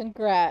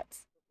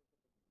 Congrats.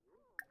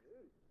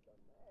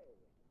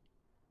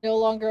 No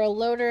longer a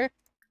loner.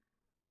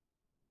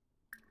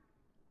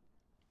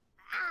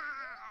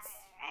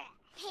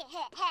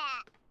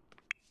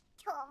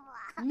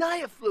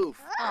 Naya floof.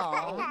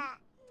 Oh.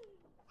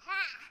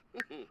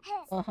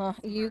 Uh-huh.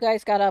 You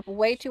guys got up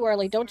way too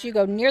early. Don't you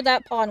go near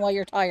that pond while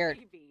you're tired.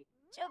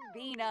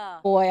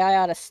 Chabina. Boy, I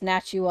ought to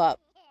snatch you up.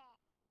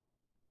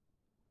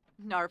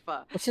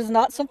 Narfa. Which is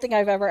not something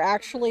I've ever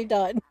actually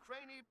done.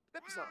 Craney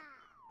Pipsa.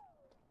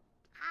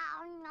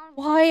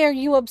 Why are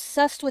you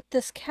obsessed with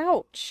this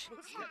couch?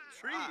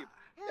 Treeb.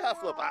 Yeah,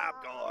 flip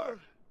Abgar.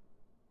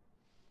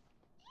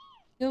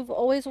 You've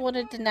always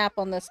wanted to nap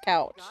on this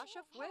couch. Gosh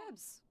of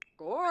Wibs.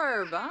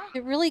 Gorb, huh?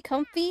 Is it really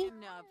comfy?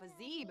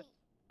 Nafazib.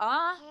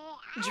 Ah.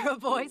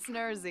 Dravois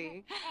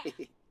Nerzy.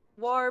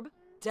 Warb.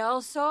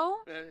 Delso.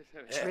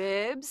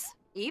 Tribs.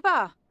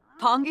 Iba.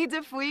 Pongi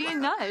de Fui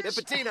Nudge.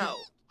 Nipatino.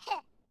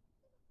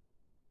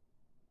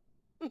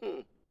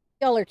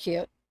 Y'all are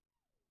cute.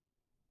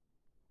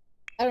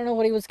 I don't know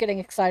what he was getting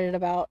excited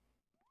about.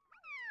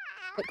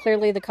 But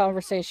clearly the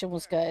conversation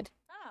was good.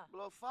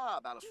 Blow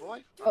fob,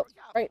 Alifoy. Oh,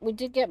 right, we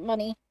did get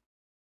money.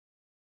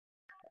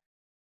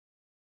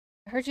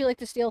 I heard you like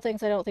to steal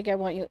things. I don't think I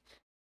want you.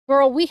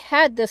 Girl, we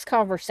had this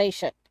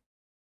conversation.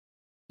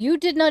 You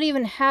did not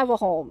even have a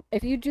home.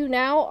 If you do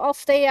now, I'll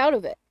stay out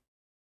of it.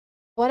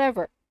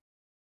 Whatever.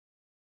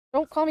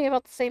 Don't call me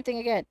about the same thing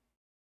again.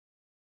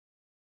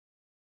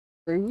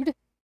 Rude.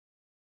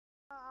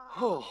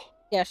 Oh.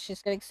 Yeah,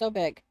 she's getting so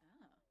big.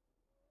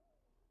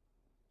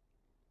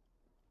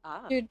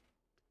 Ah. Dude,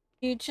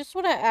 you just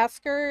want to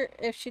ask her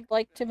if she'd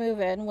like to move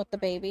in with the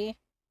baby?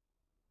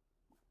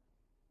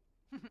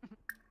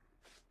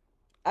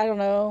 I don't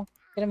know.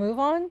 Gonna move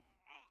on?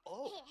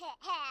 Oh.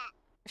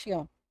 Where's she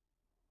going?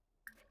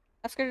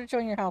 Ask her to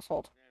join your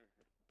household.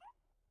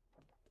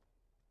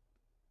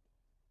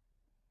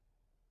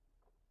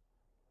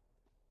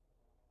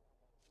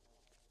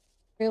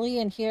 Really,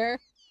 in here?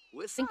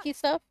 Stinky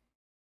stuff?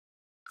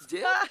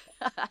 Yeah.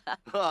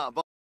 Ah,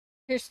 but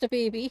Here's the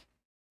baby.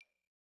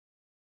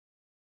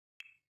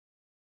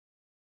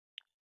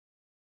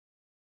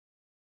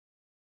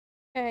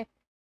 Okay.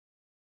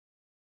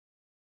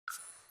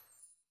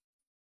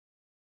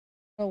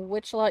 Know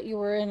which lot you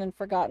were in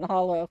Forgotten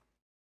Hollow.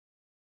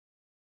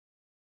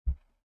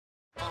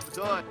 on the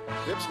door.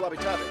 Lip swabby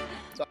tabby.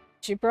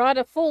 She brought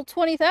a full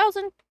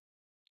 20,000.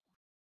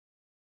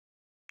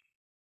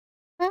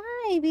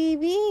 Hi,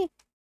 baby.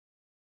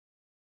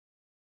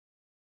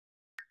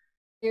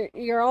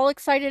 You're all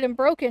excited and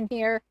broken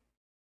here.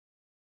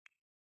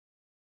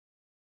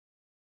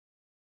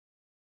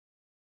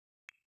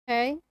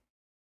 Okay.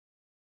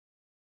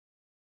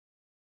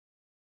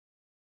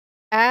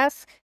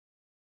 Ask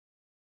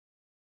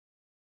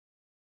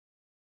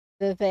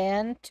the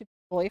van to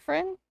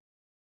boyfriend.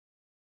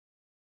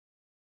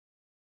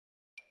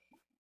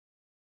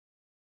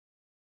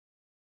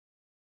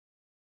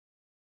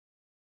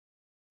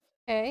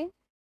 Okay.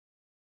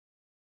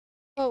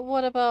 But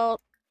what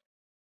about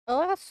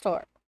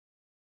Elastor?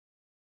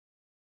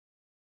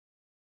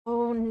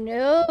 Oh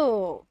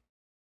no.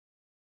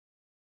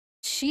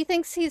 She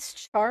thinks he's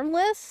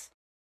charmless?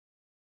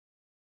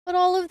 But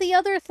all of the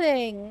other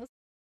things.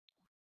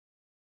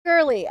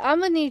 Girly, I'm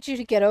gonna need you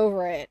to get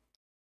over it.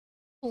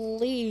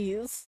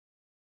 Please.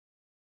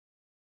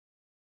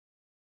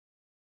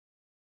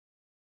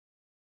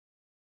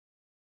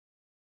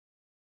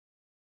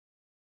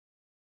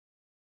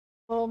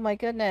 Oh my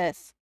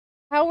goodness.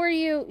 How were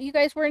you? You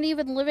guys weren't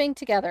even living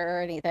together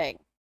or anything.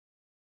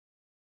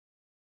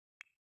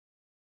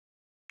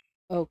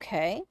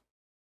 Okay.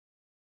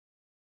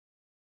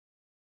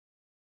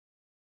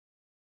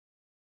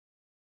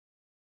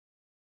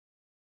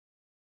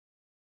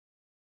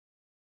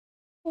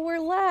 We're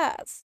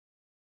last.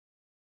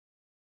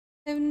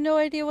 I have no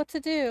idea what to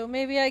do.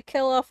 Maybe I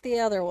kill off the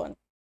other one.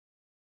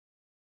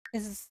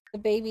 Is the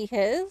baby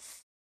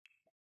his?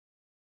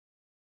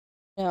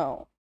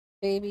 No.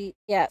 Baby,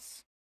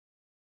 yes.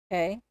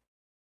 Okay.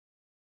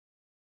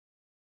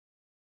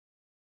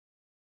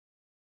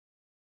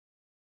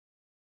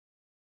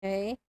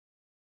 Okay.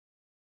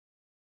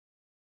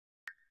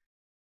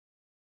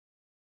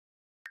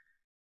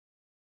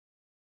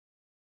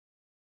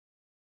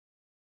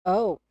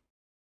 Oh.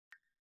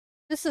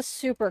 This is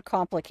super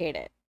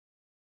complicated.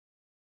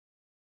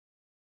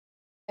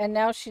 And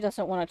now she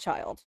doesn't want a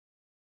child.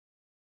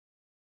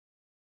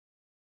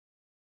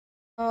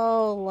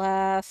 Oh,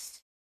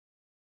 last.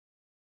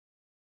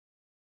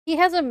 He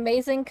has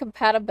amazing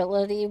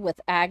compatibility with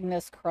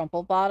Agnes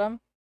Crumplebottom.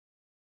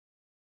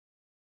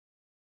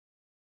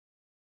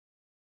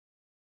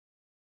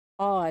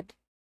 Odd.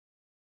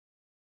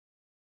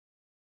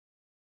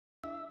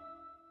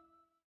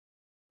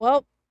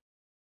 Well,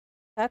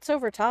 that's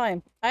over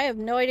time. I have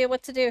no idea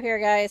what to do here,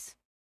 guys.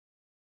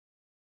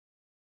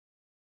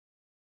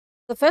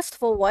 The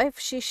festival wife,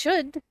 she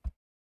should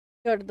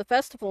go to the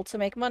festival to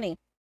make money.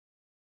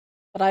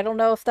 But I don't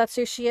know if that's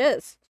who she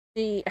is.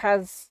 She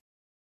has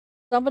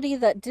somebody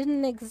that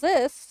didn't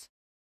exist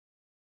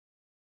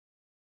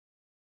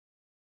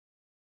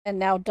and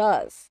now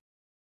does.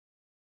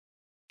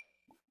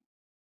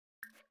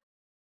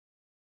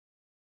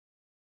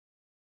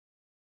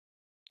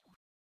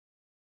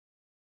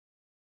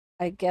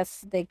 I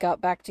guess they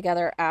got back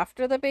together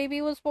after the baby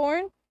was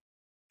born?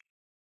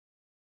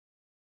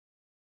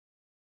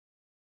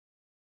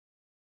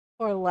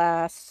 Or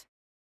last?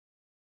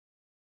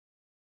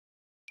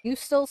 You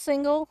still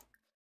single?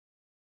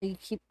 Do you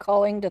keep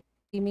calling to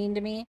be mean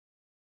to me?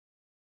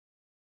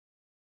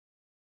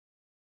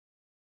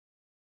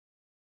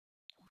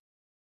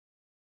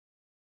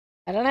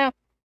 I don't know.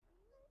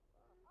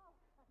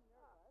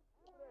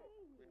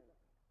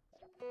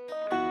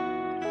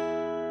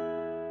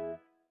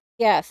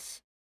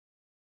 Yes.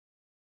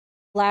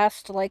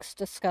 Last likes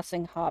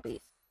discussing hobbies.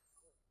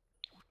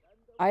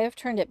 I have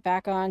turned it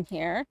back on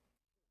here.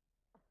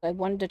 I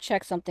wanted to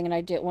check something and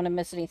I didn't want to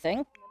miss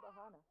anything.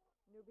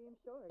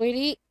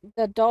 Sweetie,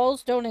 the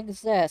dolls don't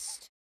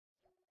exist.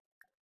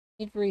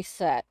 Need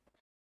reset.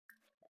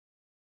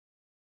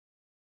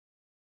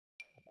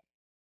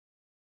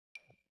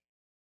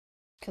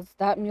 Because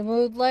that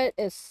moodlet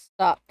is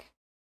stuck.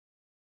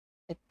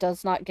 It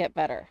does not get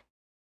better.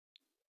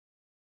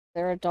 Is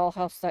there a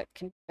dollhouse that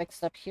can be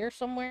fixed up here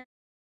somewhere?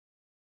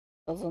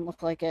 Doesn't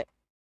look like it.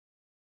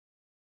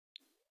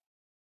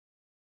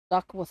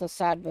 Stuck with a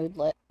sad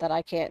moodlet that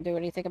I can't do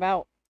anything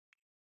about.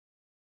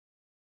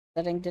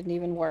 Setting didn't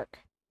even work.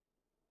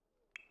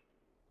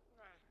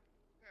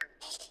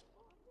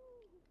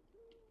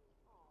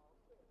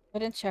 I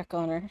didn't check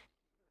on her.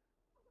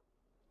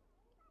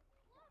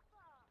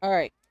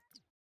 Alright.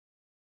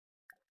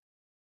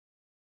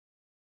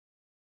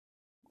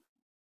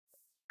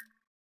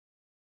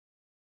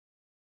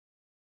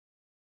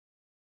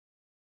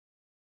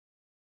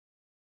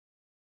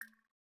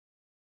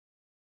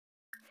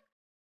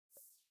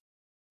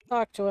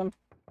 Talk to him.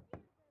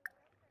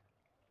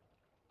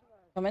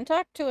 Come and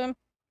talk to him.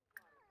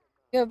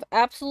 You have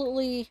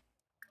absolutely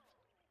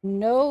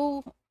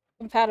no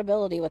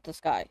compatibility with this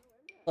guy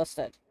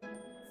listed.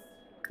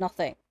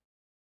 Nothing.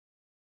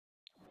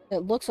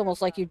 It looks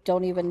almost like you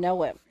don't even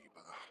know him.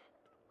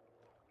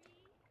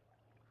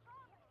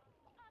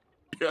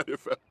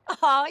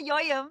 Ah,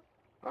 yoyum.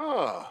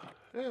 Ah,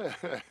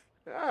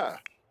 yeah.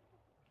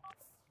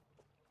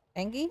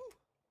 Angie?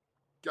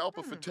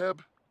 Galpa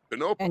Fateb,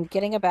 Benopa. And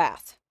getting a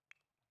bath.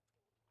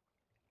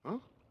 Huh?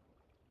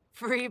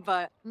 Free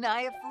but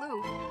Naya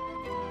flu.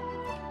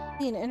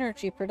 Clean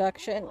energy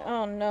production.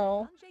 Oh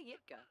no.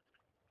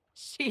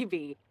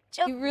 Shibi.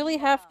 You really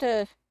have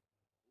to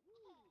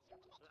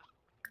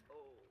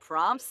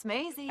Prompt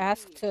Smazy.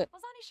 ask to...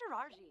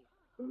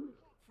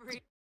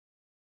 Free.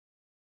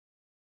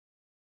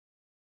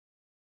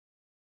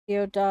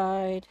 Theo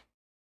died.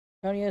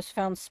 Antonio's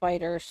found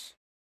spiders.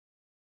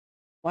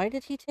 Why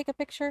did he take a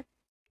picture?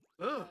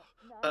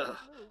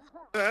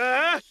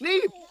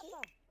 Neat.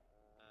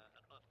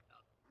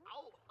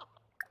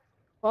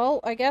 Well,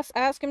 I guess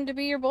ask him to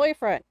be your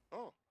boyfriend.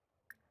 Oh.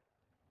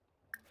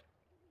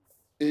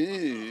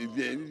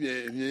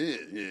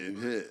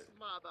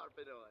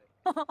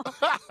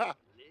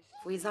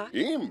 Weezak.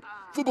 Im,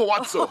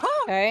 Fubawatso.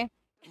 Okay.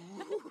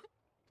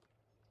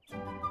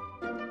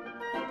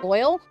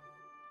 Loyal?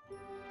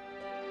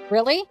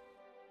 Really?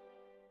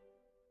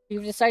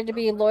 You've decided to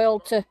be loyal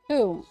to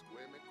whom?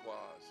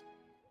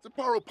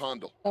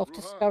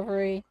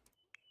 Self-discovery.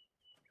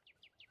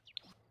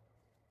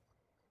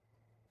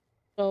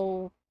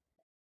 So...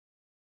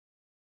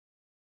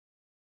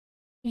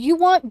 You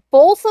want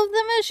both of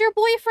them as your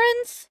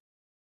boyfriends?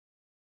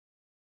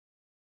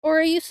 Or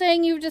are you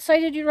saying you've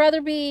decided you'd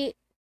rather be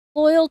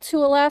loyal to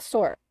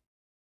Elastor?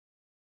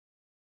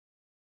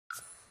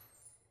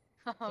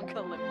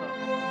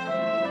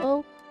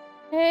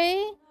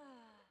 Okay.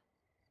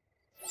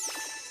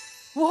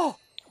 Whoa.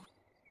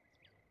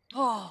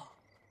 Oh.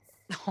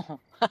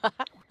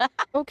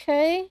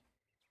 Okay.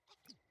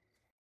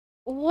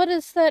 What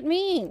does that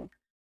mean?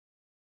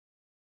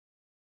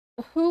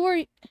 Who are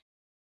you...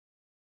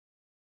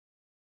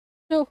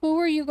 So who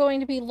are you going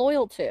to be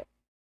loyal to?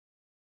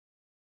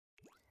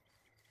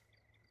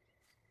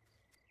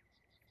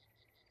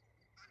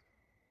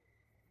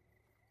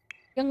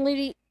 Young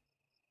lady,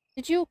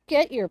 did you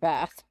get your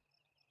bath?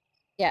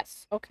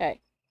 Yes,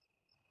 okay.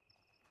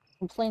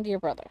 Complain to your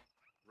brother.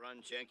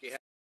 Run, Janky.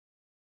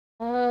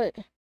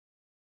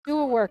 Do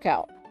a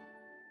workout.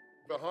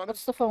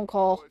 What's the phone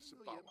call?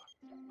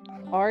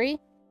 Ari?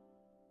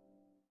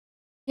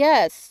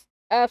 Yes.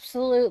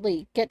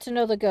 Absolutely. Get to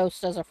know the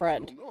ghost as a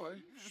friend.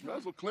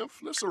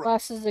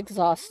 Class is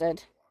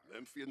exhausted.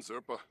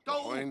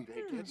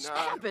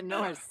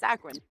 Benor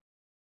Saccharin.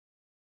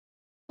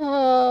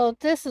 Oh,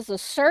 this is a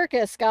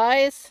circus,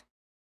 guys.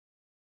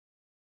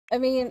 I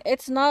mean,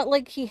 it's not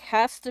like he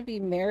has to be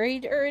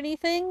married or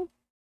anything.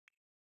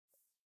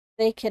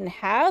 They can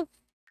have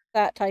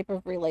that type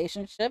of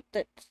relationship.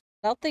 There's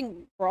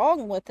nothing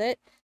wrong with it.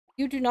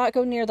 You do not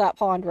go near that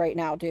pond right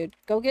now, dude.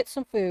 Go get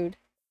some food.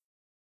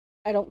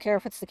 I don't care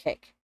if it's the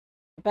cake.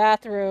 The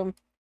bathroom.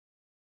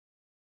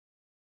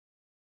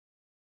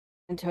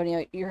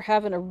 Antonio, you're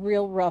having a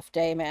real rough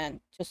day, man.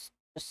 Just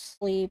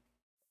sleep.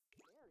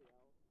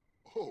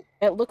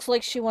 It looks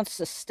like she wants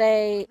to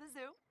stay.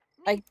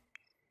 I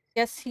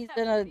guess he's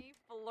in a...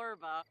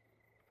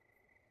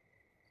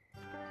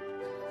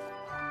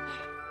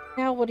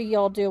 Now what are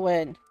y'all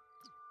doing?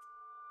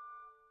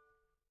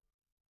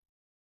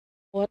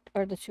 What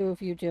are the two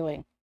of you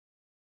doing?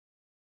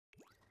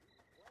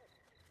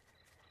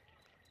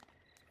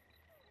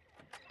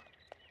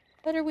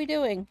 What are we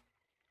doing?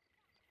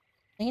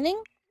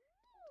 Cleaning?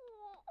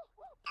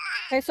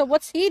 Okay, so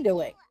what's he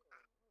doing?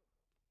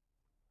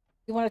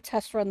 You want to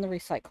test run the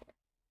recycler.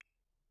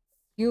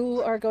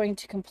 You are going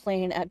to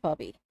complain at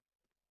Bubby.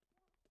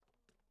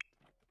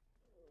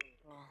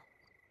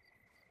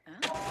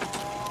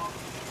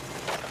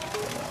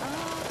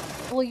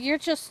 Well, you're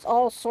just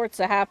all sorts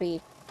of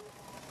happy.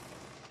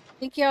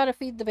 Think you ought to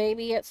feed the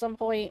baby at some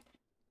point?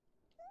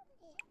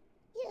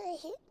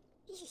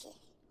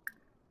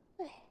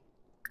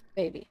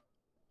 Baby.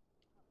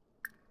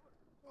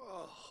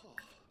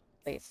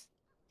 Please.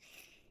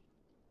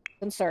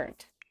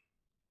 Concerned.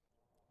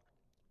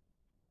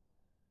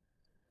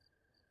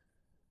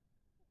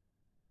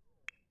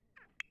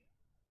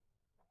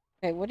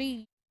 Okay, what do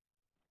you...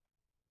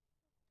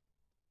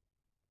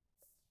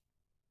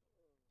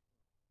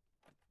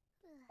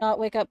 Not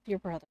wake up your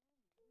brother.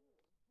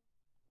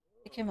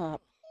 Pick him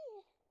up.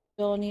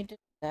 You'll need to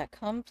do that.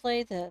 Come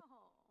play this.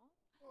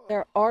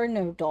 There are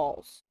no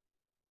dolls.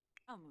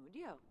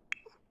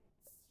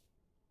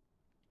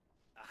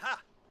 Aha!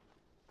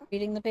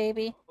 Feeding the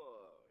baby.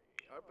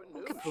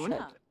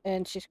 Kapuna.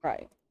 And she's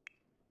crying.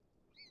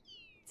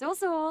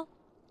 So.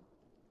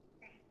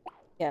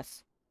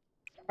 Yes.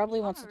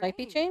 Probably wants a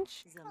diaper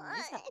change?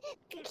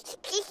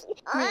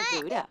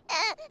 Buddha.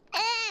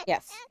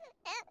 Yes.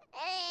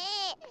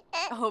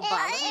 Oh,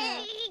 Bala.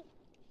 Here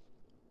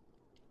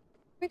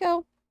we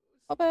go.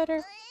 All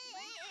better.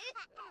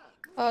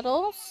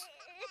 Cuddles.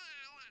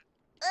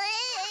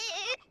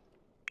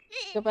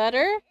 Feel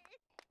better?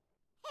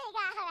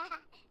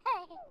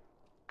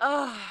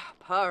 Ah,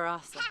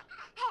 Parasa.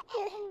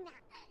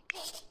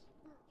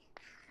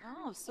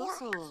 Oh,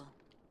 so.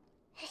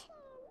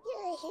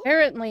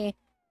 Apparently,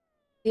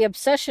 the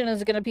obsession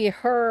is going to be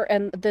her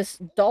and this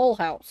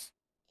dollhouse.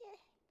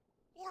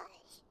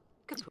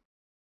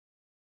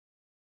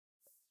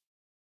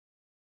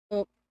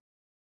 Oh.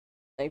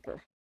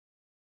 Diaper.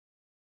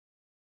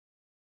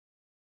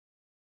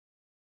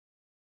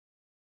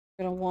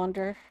 Gonna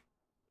wander.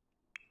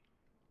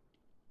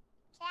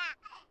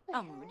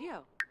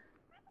 Amudio.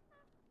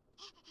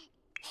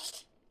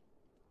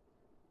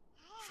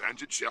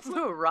 Fanjit Chef?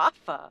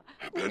 Rafa.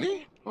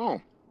 Benny?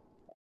 Oh.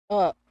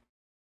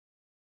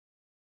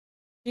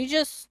 You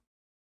just...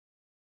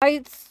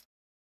 I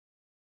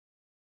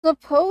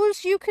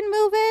suppose you can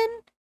move in?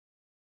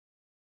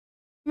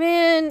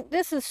 Man,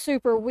 this is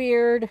super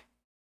weird.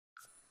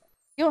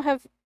 You don't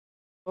have...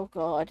 Oh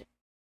god.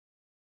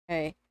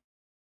 Okay.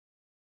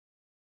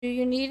 Do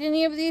you need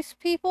any of these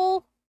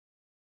people?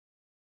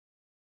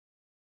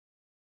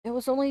 It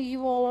was only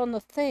you all on the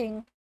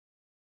thing.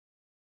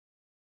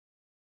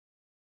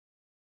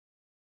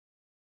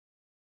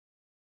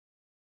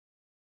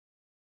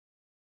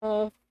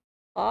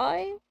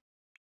 Five?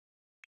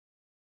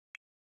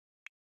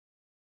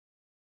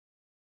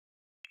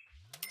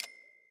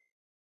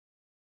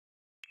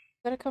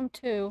 Gotta come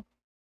too.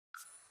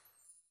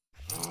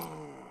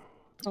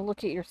 I'll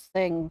look at your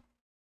thing.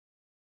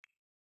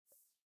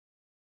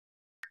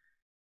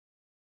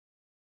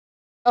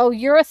 Oh,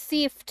 you're a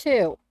thief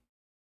too.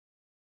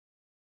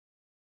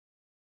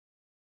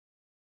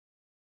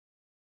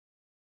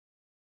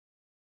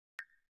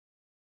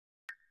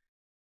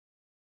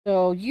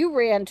 So you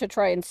ran to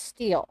try and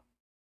steal.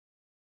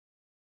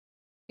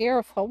 Fear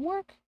of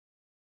homework?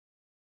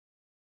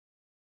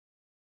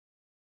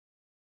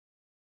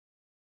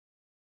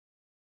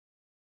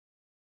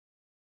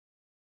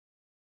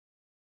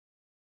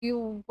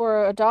 You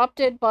were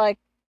adopted by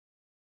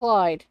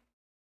Clyde.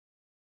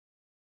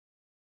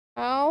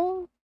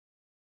 How?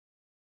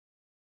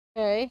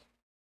 Okay.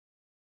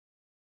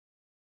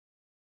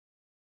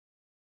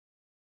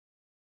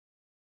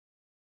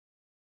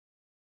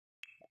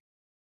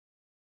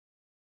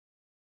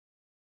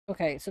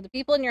 Okay, so the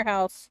people in your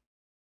house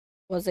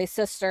was a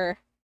sister,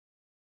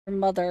 your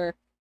mother,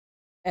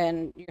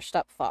 and your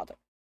stepfather.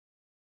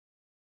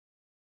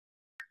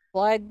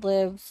 Clyde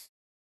lives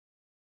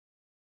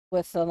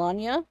with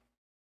Alanya.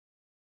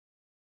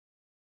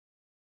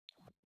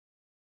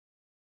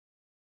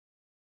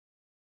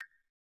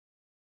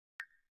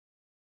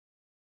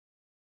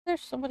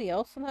 there's somebody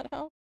else in that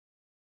house?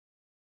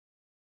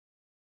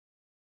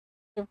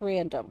 A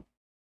random.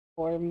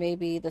 Or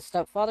maybe the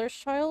stepfather's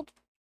child?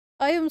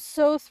 I am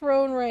so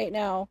thrown right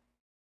now.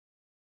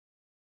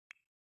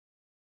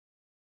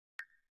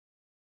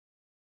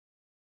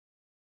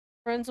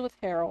 Friends with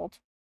Harold.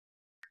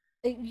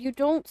 You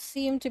don't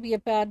seem to be a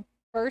bad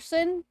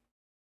person.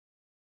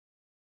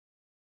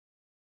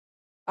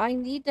 I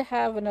need to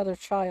have another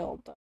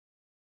child.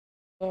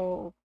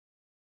 So...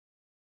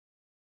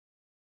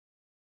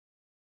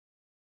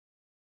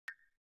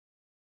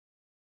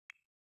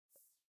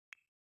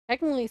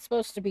 technically it's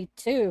supposed to be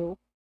 2.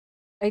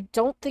 I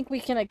don't think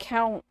we can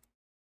account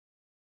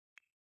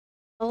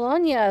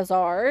Alanya as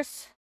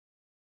ours.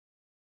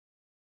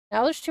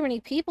 Now there's too many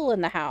people in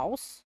the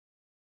house.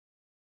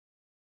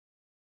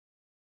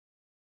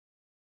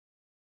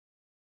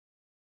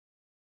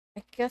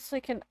 I guess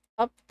I can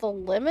up the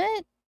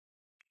limit?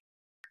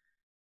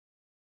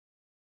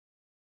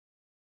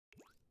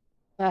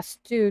 Last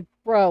dude,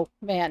 bro,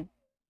 man.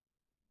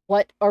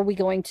 What are we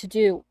going to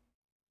do?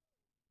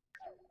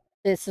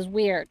 This is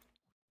weird.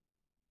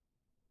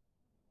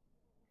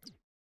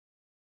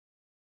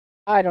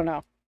 I don't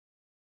know.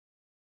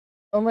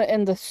 I'm gonna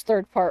end this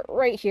third part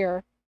right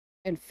here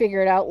and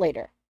figure it out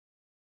later.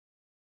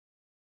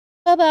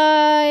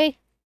 Bye-bye!